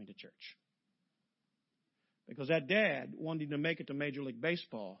interest in coming to church. Because that dad wanted him to make it to Major League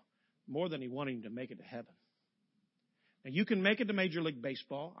Baseball more than he wanted him to make it to heaven. Now, you can make it to Major League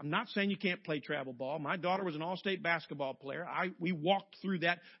Baseball. I'm not saying you can't play travel ball. My daughter was an all-state basketball player. We walked through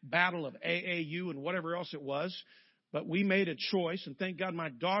that battle of AAU and whatever else it was. But we made a choice, and thank God my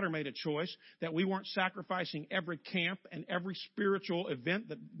daughter made a choice, that we weren't sacrificing every camp and every spiritual event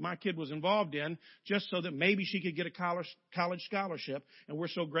that my kid was involved in just so that maybe she could get a college scholarship. And we're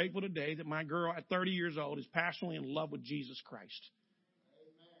so grateful today that my girl at 30 years old is passionately in love with Jesus Christ.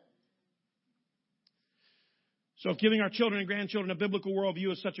 So if giving our children and grandchildren a biblical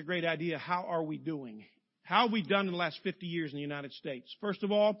worldview is such a great idea, how are we doing? How have we done in the last 50 years in the United States? First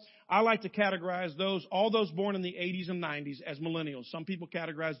of all, I like to categorize all those born in the 80s and 90s as millennials. Some people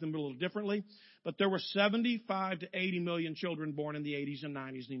categorize them a little differently, but there were 75 to 80 million children born in the 80s and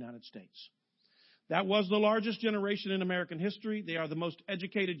 90s in the United States. That was the largest generation in American history. They are the most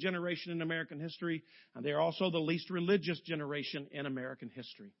educated generation in American history, and they are also the least religious generation in American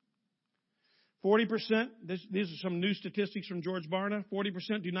history. 40%, these are some new statistics from George Barna,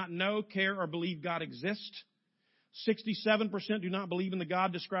 40% do not know, care, or believe God exists. 67% do not believe in the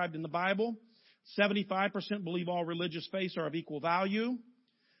God described in the Bible. 75% believe all religious faiths are of equal value.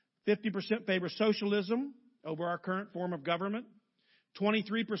 50% favor socialism over our current form of government.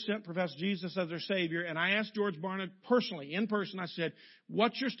 23% profess Jesus as their Savior. And I asked George Barna personally, in person, I said,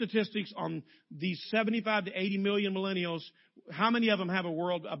 what's your statistics on these 75 to 80 million millennials? How many of them have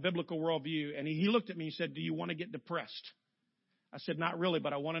a biblical worldview? And he looked at me and said, do you want to get depressed? I said, not really,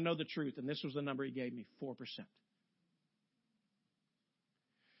 but I want to know the truth. And this was the number he gave me, 4%.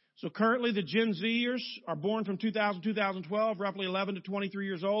 So currently the Gen Zers are born from 2000 to 2012, roughly 11 to 23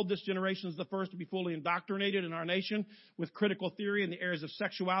 years old. This generation is the first to be fully indoctrinated in our nation with critical theory in the areas of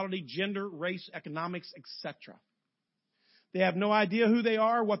sexuality, gender, race, economics, etc. They have no idea who they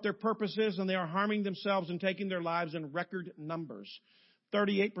are, what their purpose is, and they are harming themselves and taking their lives in record numbers.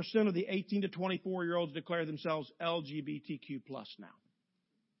 38% of the 18 to 24-year-olds declare themselves LGBTQ+ now.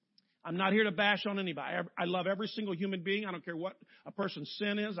 I'm not here to bash on anybody. I love every single human being. I don't care what a person's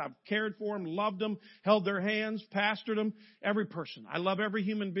sin is. I've cared for them, loved them, held their hands, pastored them. Every person. I love every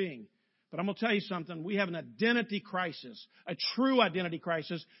human being. But I'm going to tell you something. We have an identity crisis, a true identity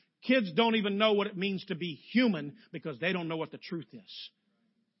crisis. Kids don't even know what it means to be human because they don't know what the truth is.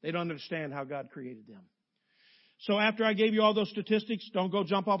 They don't understand how God created them. So after I gave you all those statistics, don't go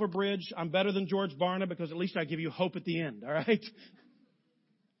jump off a bridge. I'm better than George Barna because at least I give you hope at the end, all right?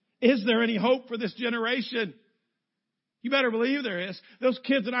 Is there any hope for this generation? You better believe there is. Those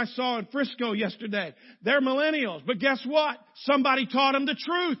kids that I saw in Frisco yesterday, they're millennials. But guess what? Somebody taught them the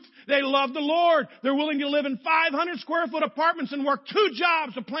truth. They love the Lord. They're willing to live in 500 square foot apartments and work 2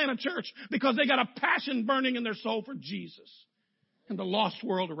 jobs to plant a church because they got a passion burning in their soul for Jesus and the lost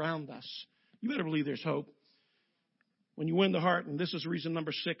world around us. You better believe there's hope. When you win the heart, and this is reason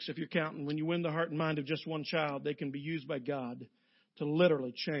number 6 if you're counting, when you win the heart and mind of just one child, they can be used by God to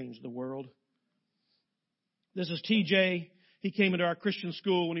literally change the world. This is TJ. He came into our Christian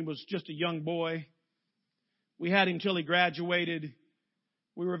school when he was just a young boy. We had him till he graduated.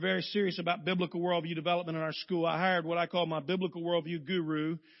 We were very serious about biblical worldview development in our school. I hired what I call my biblical worldview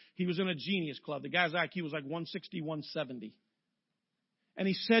guru. He was in a genius club. The guy's IQ was like 160, 170. And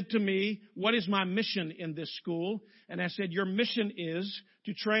he said to me, what is my mission in this school? And I said, your mission is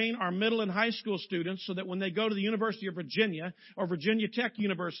to train our middle and high school students so that when they go to the University of Virginia or Virginia Tech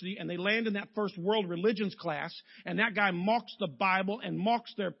University and they land in that first world religions class and that guy mocks the Bible and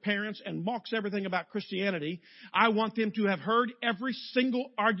mocks their parents and mocks everything about Christianity, I want them to have heard every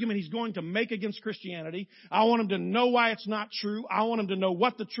single argument he's going to make against Christianity. I want them to know why it's not true. I want them to know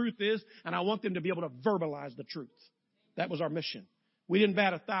what the truth is, and I want them to be able to verbalize the truth. That was our mission. We didn't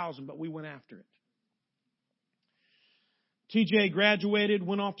bat 1,000, but we went after it. TJ graduated,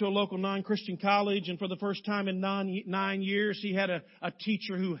 went off to a local non-Christian college, and for the first time in 9 years, he had a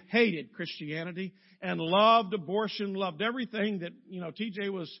teacher who hated Christianity and loved abortion, loved everything that,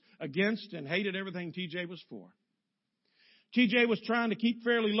 TJ was against and hated everything TJ was for. TJ was trying to keep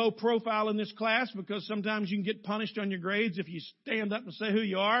fairly low profile in this class because sometimes you can get punished on your grades if you stand up and say who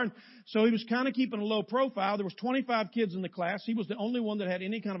you are. And so he was kind of keeping a low profile. There was 25 kids in the class. He was the only one that had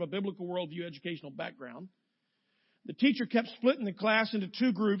any kind of a biblical worldview educational background. The teacher kept splitting the class into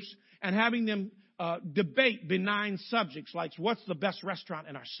two groups and having them debate benign subjects like what's the best restaurant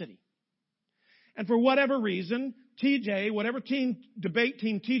in our city. And for whatever reason, TJ, whatever debate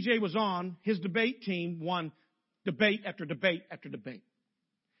team TJ was on, his debate team won debate after debate after debate.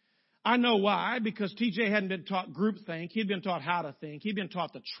 I know why, because TJ hadn't been taught groupthink. He'd been taught how to think. He'd been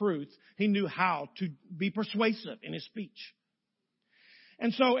taught the truth. He knew how to be persuasive in his speech.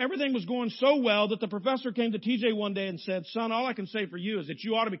 And so everything was going so well that the professor came to TJ one day and said, son, all I can say for you is that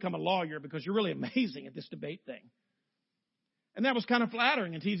you ought to become a lawyer because you're really amazing at this debate thing. And that was kind of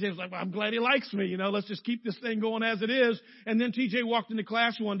flattering. And TJ was like, well, I'm glad he likes me. Let's just keep this thing going as it is. And then TJ walked into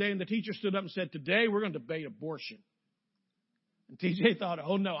class one day and the teacher stood up and said, today we're going to debate abortion. And TJ thought,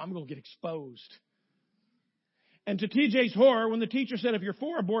 oh no, I'm going to get exposed. And to TJ's horror, when the teacher said, if you're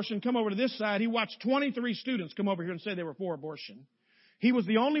for abortion, come over to this side, he watched 23 students come over here and say they were for abortion. He was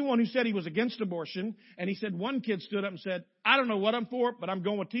the only one who said he was against abortion. And he said one kid stood up and said, I don't know what I'm for, but I'm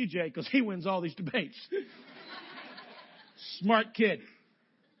going with TJ because he wins all these debates. Smart kid.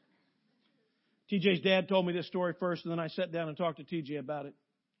 TJ's dad told me this story first, and then I sat down and talked to TJ about it.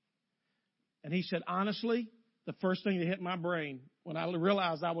 And he said, honestly, the first thing that hit my brain when I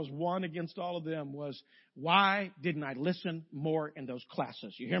realized I was one against all of them was, why didn't I listen more in those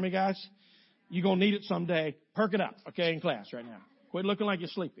classes? You hear me, guys? You're going to need it someday. Perk it up, okay, in class right now. Quit looking like you're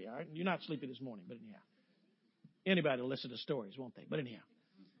sleepy, all right? You're not sleepy this morning, but anyhow. Anybody will listen to stories, won't they? But anyhow.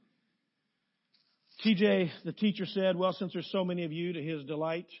 TJ, the teacher said, well, since there's so many of you, to his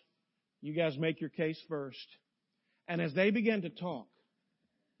delight, you guys make your case first. And as they began to talk,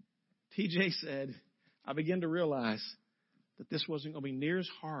 TJ said, I began to realize that this wasn't going to be near as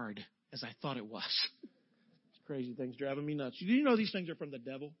hard as I thought it was. It's crazy things driving me nuts. Do you know these things are from the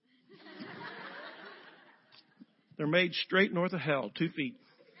devil? They're made straight north of hell, 2 feet.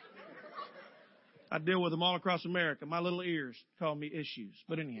 I deal with them all across America. My little ears call me issues.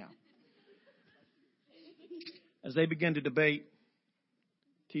 But anyhow, as they began to debate,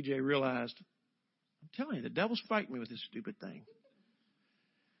 TJ realized, I'm telling you, the devil's fighting me with this stupid thing.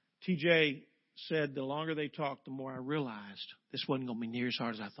 TJ said the longer they talked, the more I realized this wasn't going to be near as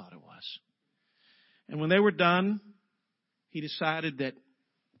hard as I thought it was. And when they were done, he decided that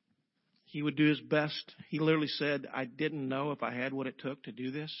he would do his best. He literally said, I didn't know if I had what it took to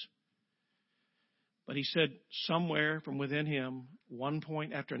do this. But he said somewhere from within him, one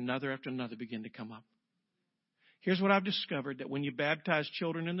point after another began to come up. Here's what I've discovered, that when you baptize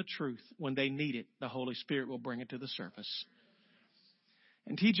children in the truth, when they need it, the Holy Spirit will bring it to the surface.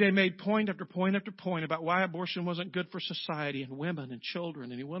 And TJ made point after point after point about why abortion wasn't good for society and women and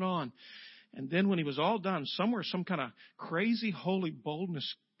children. And he went on. And then when he was all done, somewhere some kind of crazy holy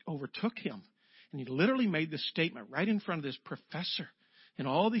boldness overtook him. And he literally made this statement right in front of this professor and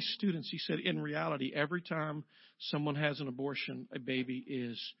all these students. He said, in reality, every time someone has an abortion, a baby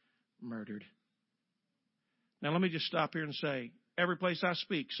is murdered. Now, let me just stop here and say, every place I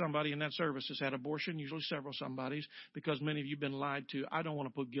speak, somebody in that service has had abortion, usually several somebodies, because many of you have been lied to. I don't want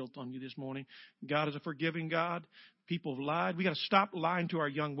to put guilt on you this morning. God is a forgiving God. People have lied. We got to stop lying to our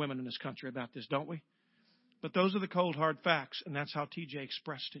young women in this country about this, don't we? But those are the cold, hard facts, and that's how TJ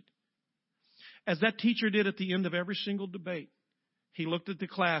expressed it. As that teacher did at the end of every single debate, he looked at the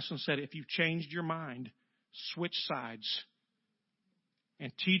class and said, if you've changed your mind, switch sides.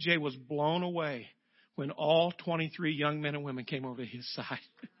 And TJ was blown away when all 23 young men and women came over to his side.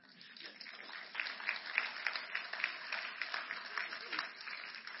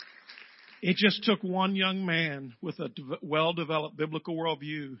 It just took one young man with a well-developed biblical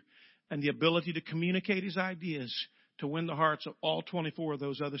worldview and the ability to communicate his ideas to win the hearts of all 24 of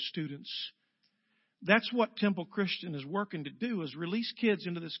those other students. That's what Temple Christian is working to do, is release kids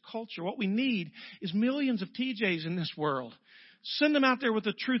into this culture. What we need is millions of TJs in this world. Send them out there with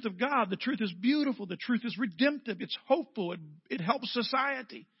the truth of God. The truth is beautiful. The truth is redemptive. It's hopeful. It helps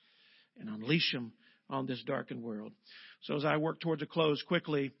society. And unleash them on this darkened world. So as I work towards a close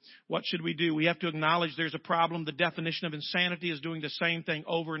quickly, what should we do? We have to acknowledge there's a problem. The definition of insanity is doing the same thing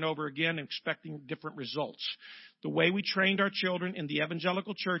over and over again and expecting different results. The way we trained our children in the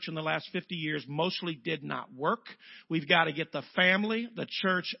evangelical church in the last 50 years mostly did not work. We've got to get the family, the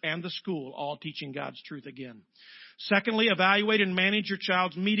church, and the school all teaching God's truth again. Secondly, evaluate and manage your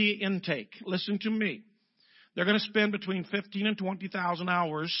child's media intake. Listen to me. They're going to spend between 15 and 20,000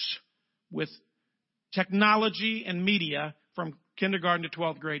 hours with technology and media from kindergarten to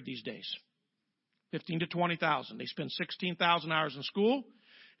 12th grade these days. 15 to 20,000. They spend 16,000 hours in school.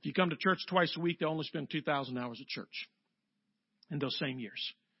 If you come to church twice a week, they only spend 2,000 hours at church in those same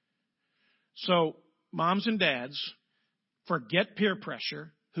years. So, moms and dads, forget peer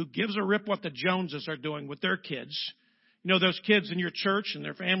pressure. Who gives a rip what the Joneses are doing with their kids? You know, those kids in your church and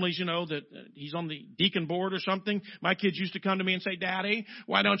their families, you know, that he's on the deacon board or something. My kids used to come to me and say, Daddy,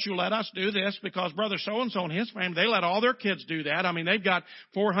 why don't you let us do this? Because brother so-and-so and his family, they let all their kids do that. I mean, they've got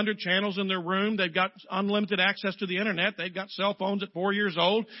 400 channels in their room. They've got unlimited access to the internet. They've got cell phones at 4 years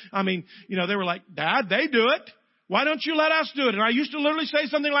old. I mean, you know, they were like, Dad, they do it. Why don't you let us do it? And I used to literally say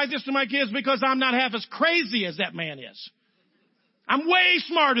something like this to my kids because I'm not half as crazy as that man is. I'm way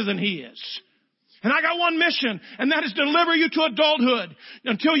smarter than he is. And I got one mission, and that is deliver you to adulthood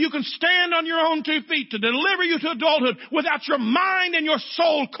until you can stand on your own 2 feet, to deliver you to adulthood without your mind and your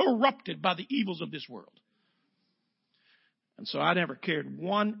soul corrupted by the evils of this world. And so I never cared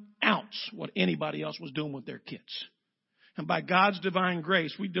 1 ounce what anybody else was doing with their kids. And by God's divine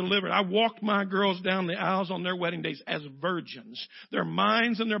grace, we delivered. I walked my girls down the aisles on their wedding days as virgins. Their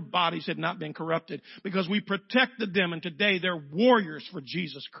minds and their bodies had not been corrupted because we protected them. And today they're warriors for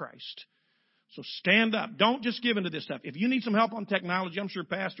Jesus Christ. So stand up. Don't just give into this stuff. If you need some help on technology, I'm sure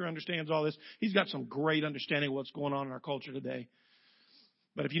Pastor understands all this. He's got some great understanding of what's going on in our culture today.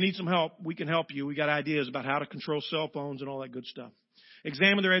 But if you need some help, we can help you. We got ideas about how to control cell phones and all that good stuff.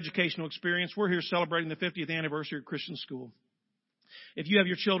 Examine their educational experience. We're here celebrating the 50th anniversary of Christian School. If you have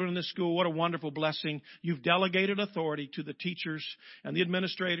your children in this school, what a wonderful blessing. You've delegated authority to the teachers and the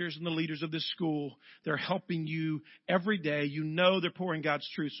administrators and the leaders of this school. They're helping you every day. You know they're pouring God's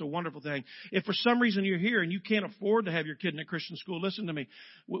truth. So wonderful thing. If for some reason you're here and you can't afford to have your kid in a Christian school, listen to me.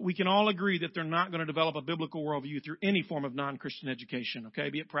 We can all agree that they're not going to develop a biblical worldview through any form of non-Christian education, okay,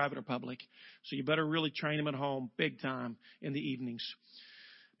 be it private or public. So you better really train them at home big time in the evenings.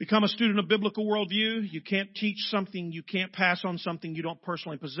 Become a student of biblical worldview. You can't teach something, you can't pass on something you don't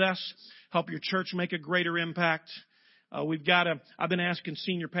personally possess. Help your church make a greater impact. I've been asking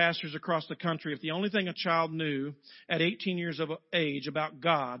senior pastors across the country if the only thing a child knew at 18 years of age about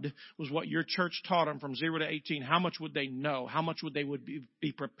God was what your church taught them from 0 to 18, how much would they know? How much would they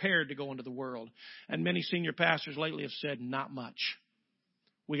be prepared to go into the world? And many senior pastors lately have said, not much.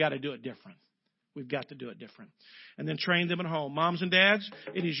 We got to do it different. We've got to do it different. And then train them at home. Moms and dads,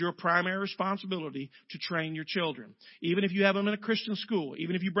 it is your primary responsibility to train your children. Even if you have them in a Christian school,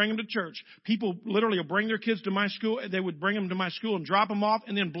 even if you bring them to church, people literally will bring their kids to my school. They would bring them to my school and drop them off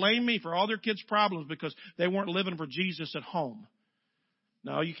and then blame me for all their kids' problems because they weren't living for Jesus at home.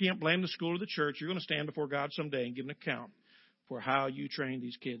 No, you can't blame the school or the church. You're going to stand before God someday and give an account for how you train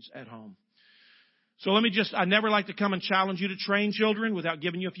these kids at home. So I never like to come and challenge you to train children without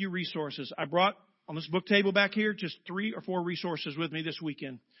giving you a few resources. I brought on this book table back here just 3 or 4 resources with me this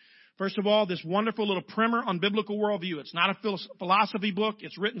weekend. First of all, this wonderful little primer on biblical worldview. It's not a philosophy book.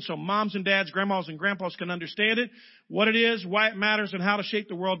 It's written so moms and dads, grandmas and grandpas can understand it, what it is, why it matters, and how to shape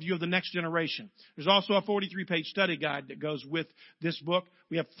the worldview of the next generation. There's also a 43-page study guide that goes with this book.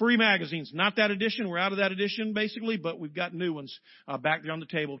 We have free magazines. Not that edition. We're out of that edition, basically, but we've got new ones back there on the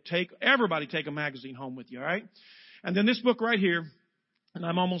table. Everybody take a magazine home with you, all right? And then this book right here, and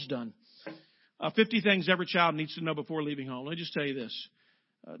I'm almost done. 50 Things Every Child Needs to Know Before Leaving Home. Let me just tell you this.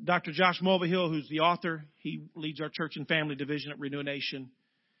 Dr. Josh Mulvihill, who's the author, he leads our church and family division at Renew Nation.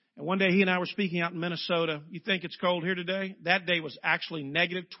 And one day he and I were speaking out in Minnesota. You think it's cold here today? That day was actually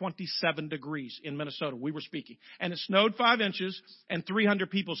negative 27 degrees in Minnesota. We were speaking. And it snowed 5 inches, and 300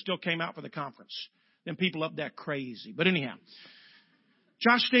 people still came out for the conference. Them people up there crazy. But anyhow,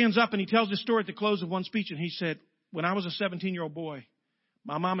 Josh stands up and he tells this story at the close of one speech. And he said, when I was a 17-year-old boy,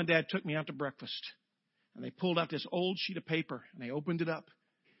 my mom and dad took me out to breakfast. And they pulled out this old sheet of paper and they opened it up.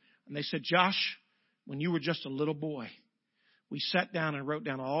 And they said, Josh, when you were just a little boy, we sat down and wrote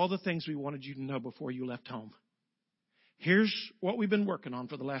down all the things we wanted you to know before you left home. Here's what we've been working on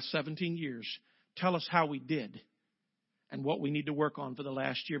for the last 17 years. Tell us how we did and what we need to work on for the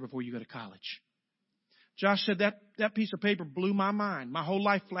last year before you go to college. Josh said that piece of paper blew my mind. My whole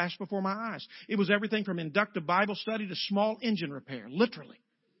life flashed before my eyes. It was everything from inductive Bible study to small engine repair, literally.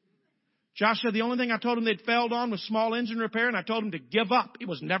 Josh said the only thing I told him they'd failed on was small engine repair, and I told him to give up. It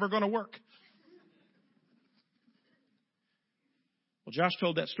was never going to work. Well, Josh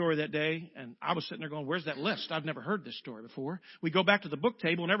told that story that day, and I was sitting there going, where's that list? I've never heard this story before. We go back to the book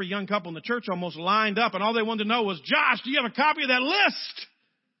table, and every young couple in the church almost lined up, and all they wanted to know was, Josh, do you have a copy of that list?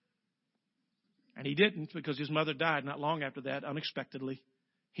 And he didn't, because his mother died not long after that, unexpectedly.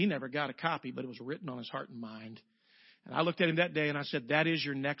 He never got a copy, but it was written on his heart and mind. And I looked at him that day, and I said, that is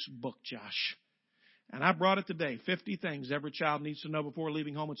your next book, Josh. And I brought it today, 50 things every child needs to know before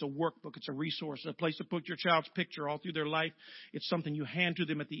leaving home. It's a workbook. It's a resource, a place to put your child's picture all through their life. It's something you hand to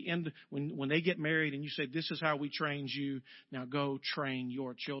them at the end when they get married and you say, this is how we trained you. Now go train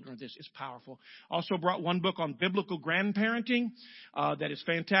your children. This is powerful. Also brought one book on biblical grandparenting that is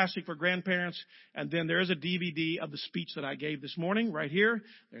fantastic for grandparents. And then there is a DVD of the speech that I gave this morning right here.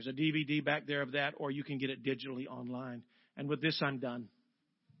 There's a DVD back there of that, or you can get it digitally online. And with this, I'm done.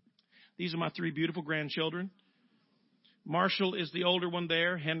 These are my 3 beautiful grandchildren. Marshall is the older one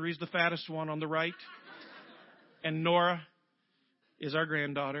there. Henry's the fattest one on the right. And Nora is our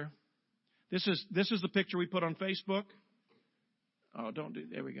granddaughter. This is the picture we put on Facebook. Oh,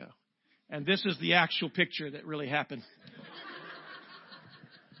 there we go. And this is the actual picture that really happened.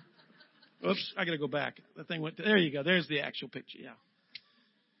 Oops, I got to go back. The thing there you go. There's the actual picture, yeah.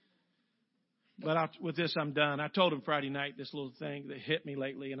 But with this, I'm done. I told him Friday night this little thing that hit me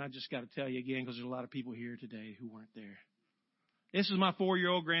lately, and I just got to tell you again because there's a lot of people here today who weren't there. This is my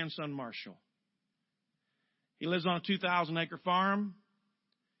 4-year-old grandson, Marshall. He lives on a 2,000-acre farm.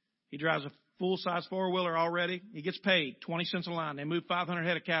 He drives a full-size four-wheeler already. He gets paid 20 cents a line. They move 500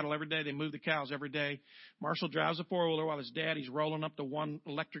 head of cattle every day. They move the cows every day. Marshall drives a four-wheeler while his daddy's rolling up the one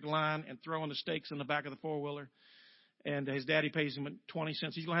electric line and throwing the stakes in the back of the four-wheeler. And his daddy pays him 20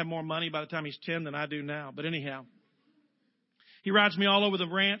 cents. He's going to have more money by the time he's 10 than I do now. But anyhow, he rides me all over the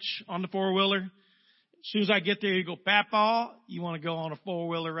ranch on the four-wheeler. As soon as I get there, he go, Papa, you want to go on a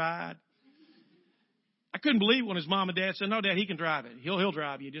four-wheeler ride? I couldn't believe when his mom and dad said, no, Dad, he can drive it. He'll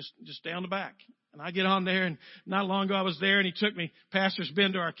drive you. Just stay on the back. And I get on there, and not long ago I was there, and he took me. Pastor's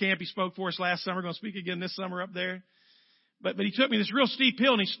been to our camp. He spoke for us last summer. Going to speak again this summer up there. But he took me this real steep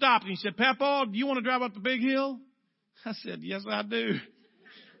hill, and he stopped, and he said, Papa, do you want to drive up the big hill? I said, yes, I do.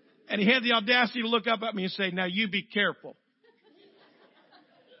 And he had the audacity to look up at me and say, now you be careful.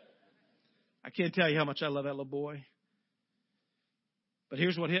 I can't tell you how much I love that little boy. But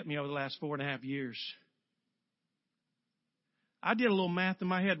here's what hit me over the last 4.5 years. I did a little math in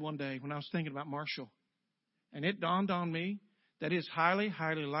my head one day when I was thinking about Marshall. And it dawned on me that it's highly,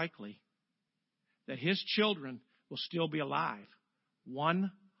 highly likely that his children will still be alive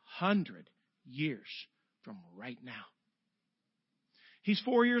 100 years from right now. He's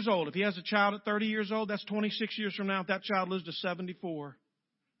 4 years old. If he has a child at 30 years old, that's 26 years from now. If that child lives to 74,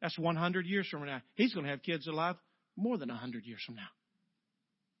 that's 100 years from now. He's going to have kids alive more than 100 years from now.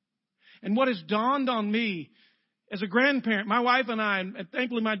 And what has dawned on me as a grandparent, my wife and I, and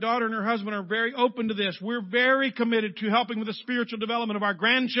thankfully my daughter and her husband are very open to this. We're very committed to helping with the spiritual development of our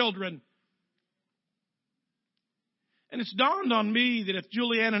grandchildren. And it's dawned on me that if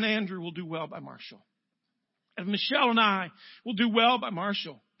Julianne and Andrew will do well by Marshall, if Michelle and I will do well by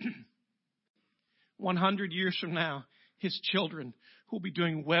Marshall, 100 years from now, his children will be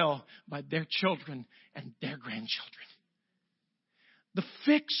doing well by their children and their grandchildren. The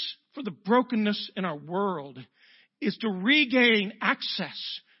fix for the brokenness in our world is to regain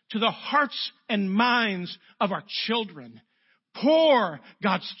access to the hearts and minds of our children. Pour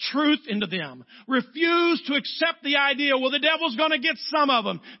God's truth into them. Refuse to accept the idea, well, the devil's going to get some of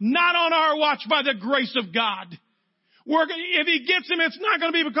them. Not on our watch by the grace of God. If he gets them, it's not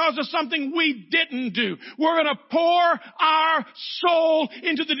going to be because of something we didn't do. We're going to pour our soul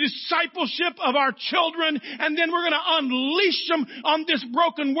into the discipleship of our children, and then we're going to unleash them on this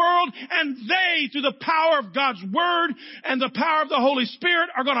broken world, and they, through the power of God's Word and the power of the Holy Spirit,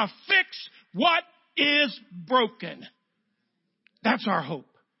 are going to fix what is broken. That's our hope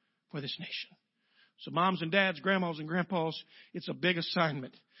for this nation. So moms and dads, grandmas and grandpas, it's a big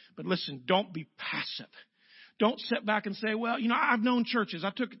assignment. But listen, don't be passive. Don't sit back and say, well, I've known churches.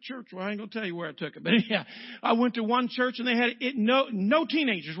 I took a church. Well, I ain't going to tell you where I took it. But yeah, I went to one church and they had no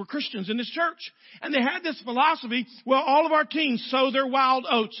teenagers were Christians in this church. And they had this philosophy, well, all of our teens sow their wild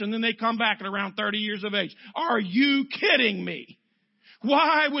oats and then they come back at around 30 years of age. Are you kidding me?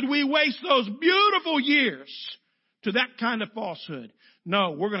 Why would we waste those beautiful years to that kind of falsehood?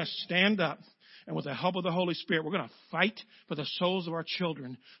 No, we're going to stand up. And with the help of the Holy Spirit, we're going to fight for the souls of our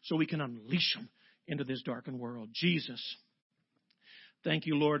children so we can unleash them into this darkened world. Jesus, thank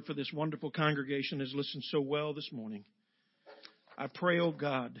you, Lord, for this wonderful congregation that has listened so well this morning. I pray, oh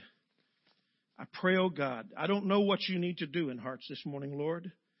God, I don't know what you need to do in hearts this morning,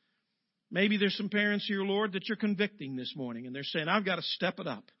 Lord, Maybe there's some parents here, Lord, that you're convicting this morning, and they're saying, I've got to step it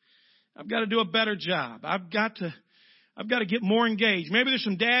up. I've got to do a better job. I've got to get more engaged. Maybe there's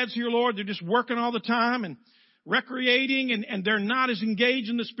some dads here, Lord, they're just working all the time and recreating, and they're not as engaged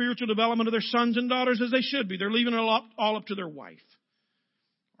in the spiritual development of their sons and daughters as they should be. They're leaving it all up to their wife.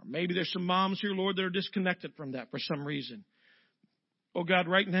 Or maybe there's some moms here, Lord, that are disconnected from that for some reason. Oh, God,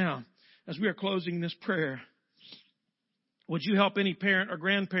 right now, as we are closing this prayer, would you help any parent or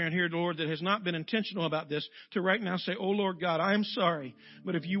grandparent here, Lord, that has not been intentional about this to right now say, oh, Lord God, I am sorry,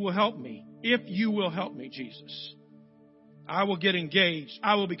 but if you will help me, Jesus, I will get engaged.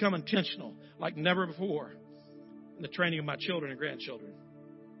 I will become intentional like never before in the training of my children and grandchildren.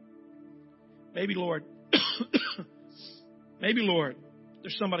 Maybe, Lord,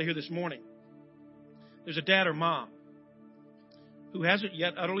 there's somebody here this morning. There's a dad or mom who hasn't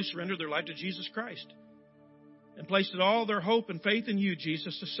yet utterly surrendered their life to Jesus Christ and placed all their hope and faith in you,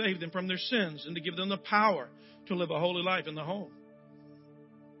 Jesus, to save them from their sins and to give them the power to live a holy life in the home.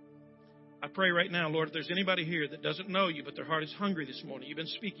 I pray right now, Lord, if there's anybody here that doesn't know you, but their heart is hungry this morning, you've been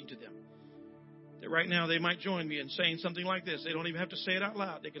speaking to them, that right now they might join me in saying something like this. They don't even have to say it out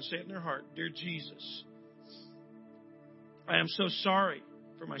loud. They can say it in their heart. Dear Jesus, I am so sorry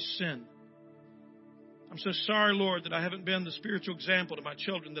for my sin. I'm so sorry, Lord, that I haven't been the spiritual example to my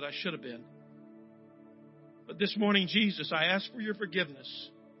children that I should have been. But this morning, Jesus, I ask for your forgiveness.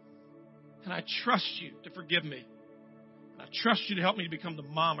 And I trust you to forgive me. I trust you to help me to become the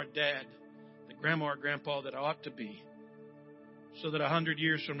mom or dad, the grandma or grandpa that I ought to be. So that 100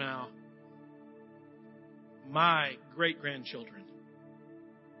 years from now, my great-grandchildren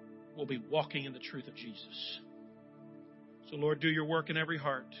will be walking in the truth of Jesus. So, Lord, do your work in every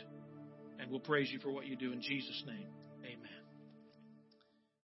heart. And we'll praise you for what you do in Jesus' name.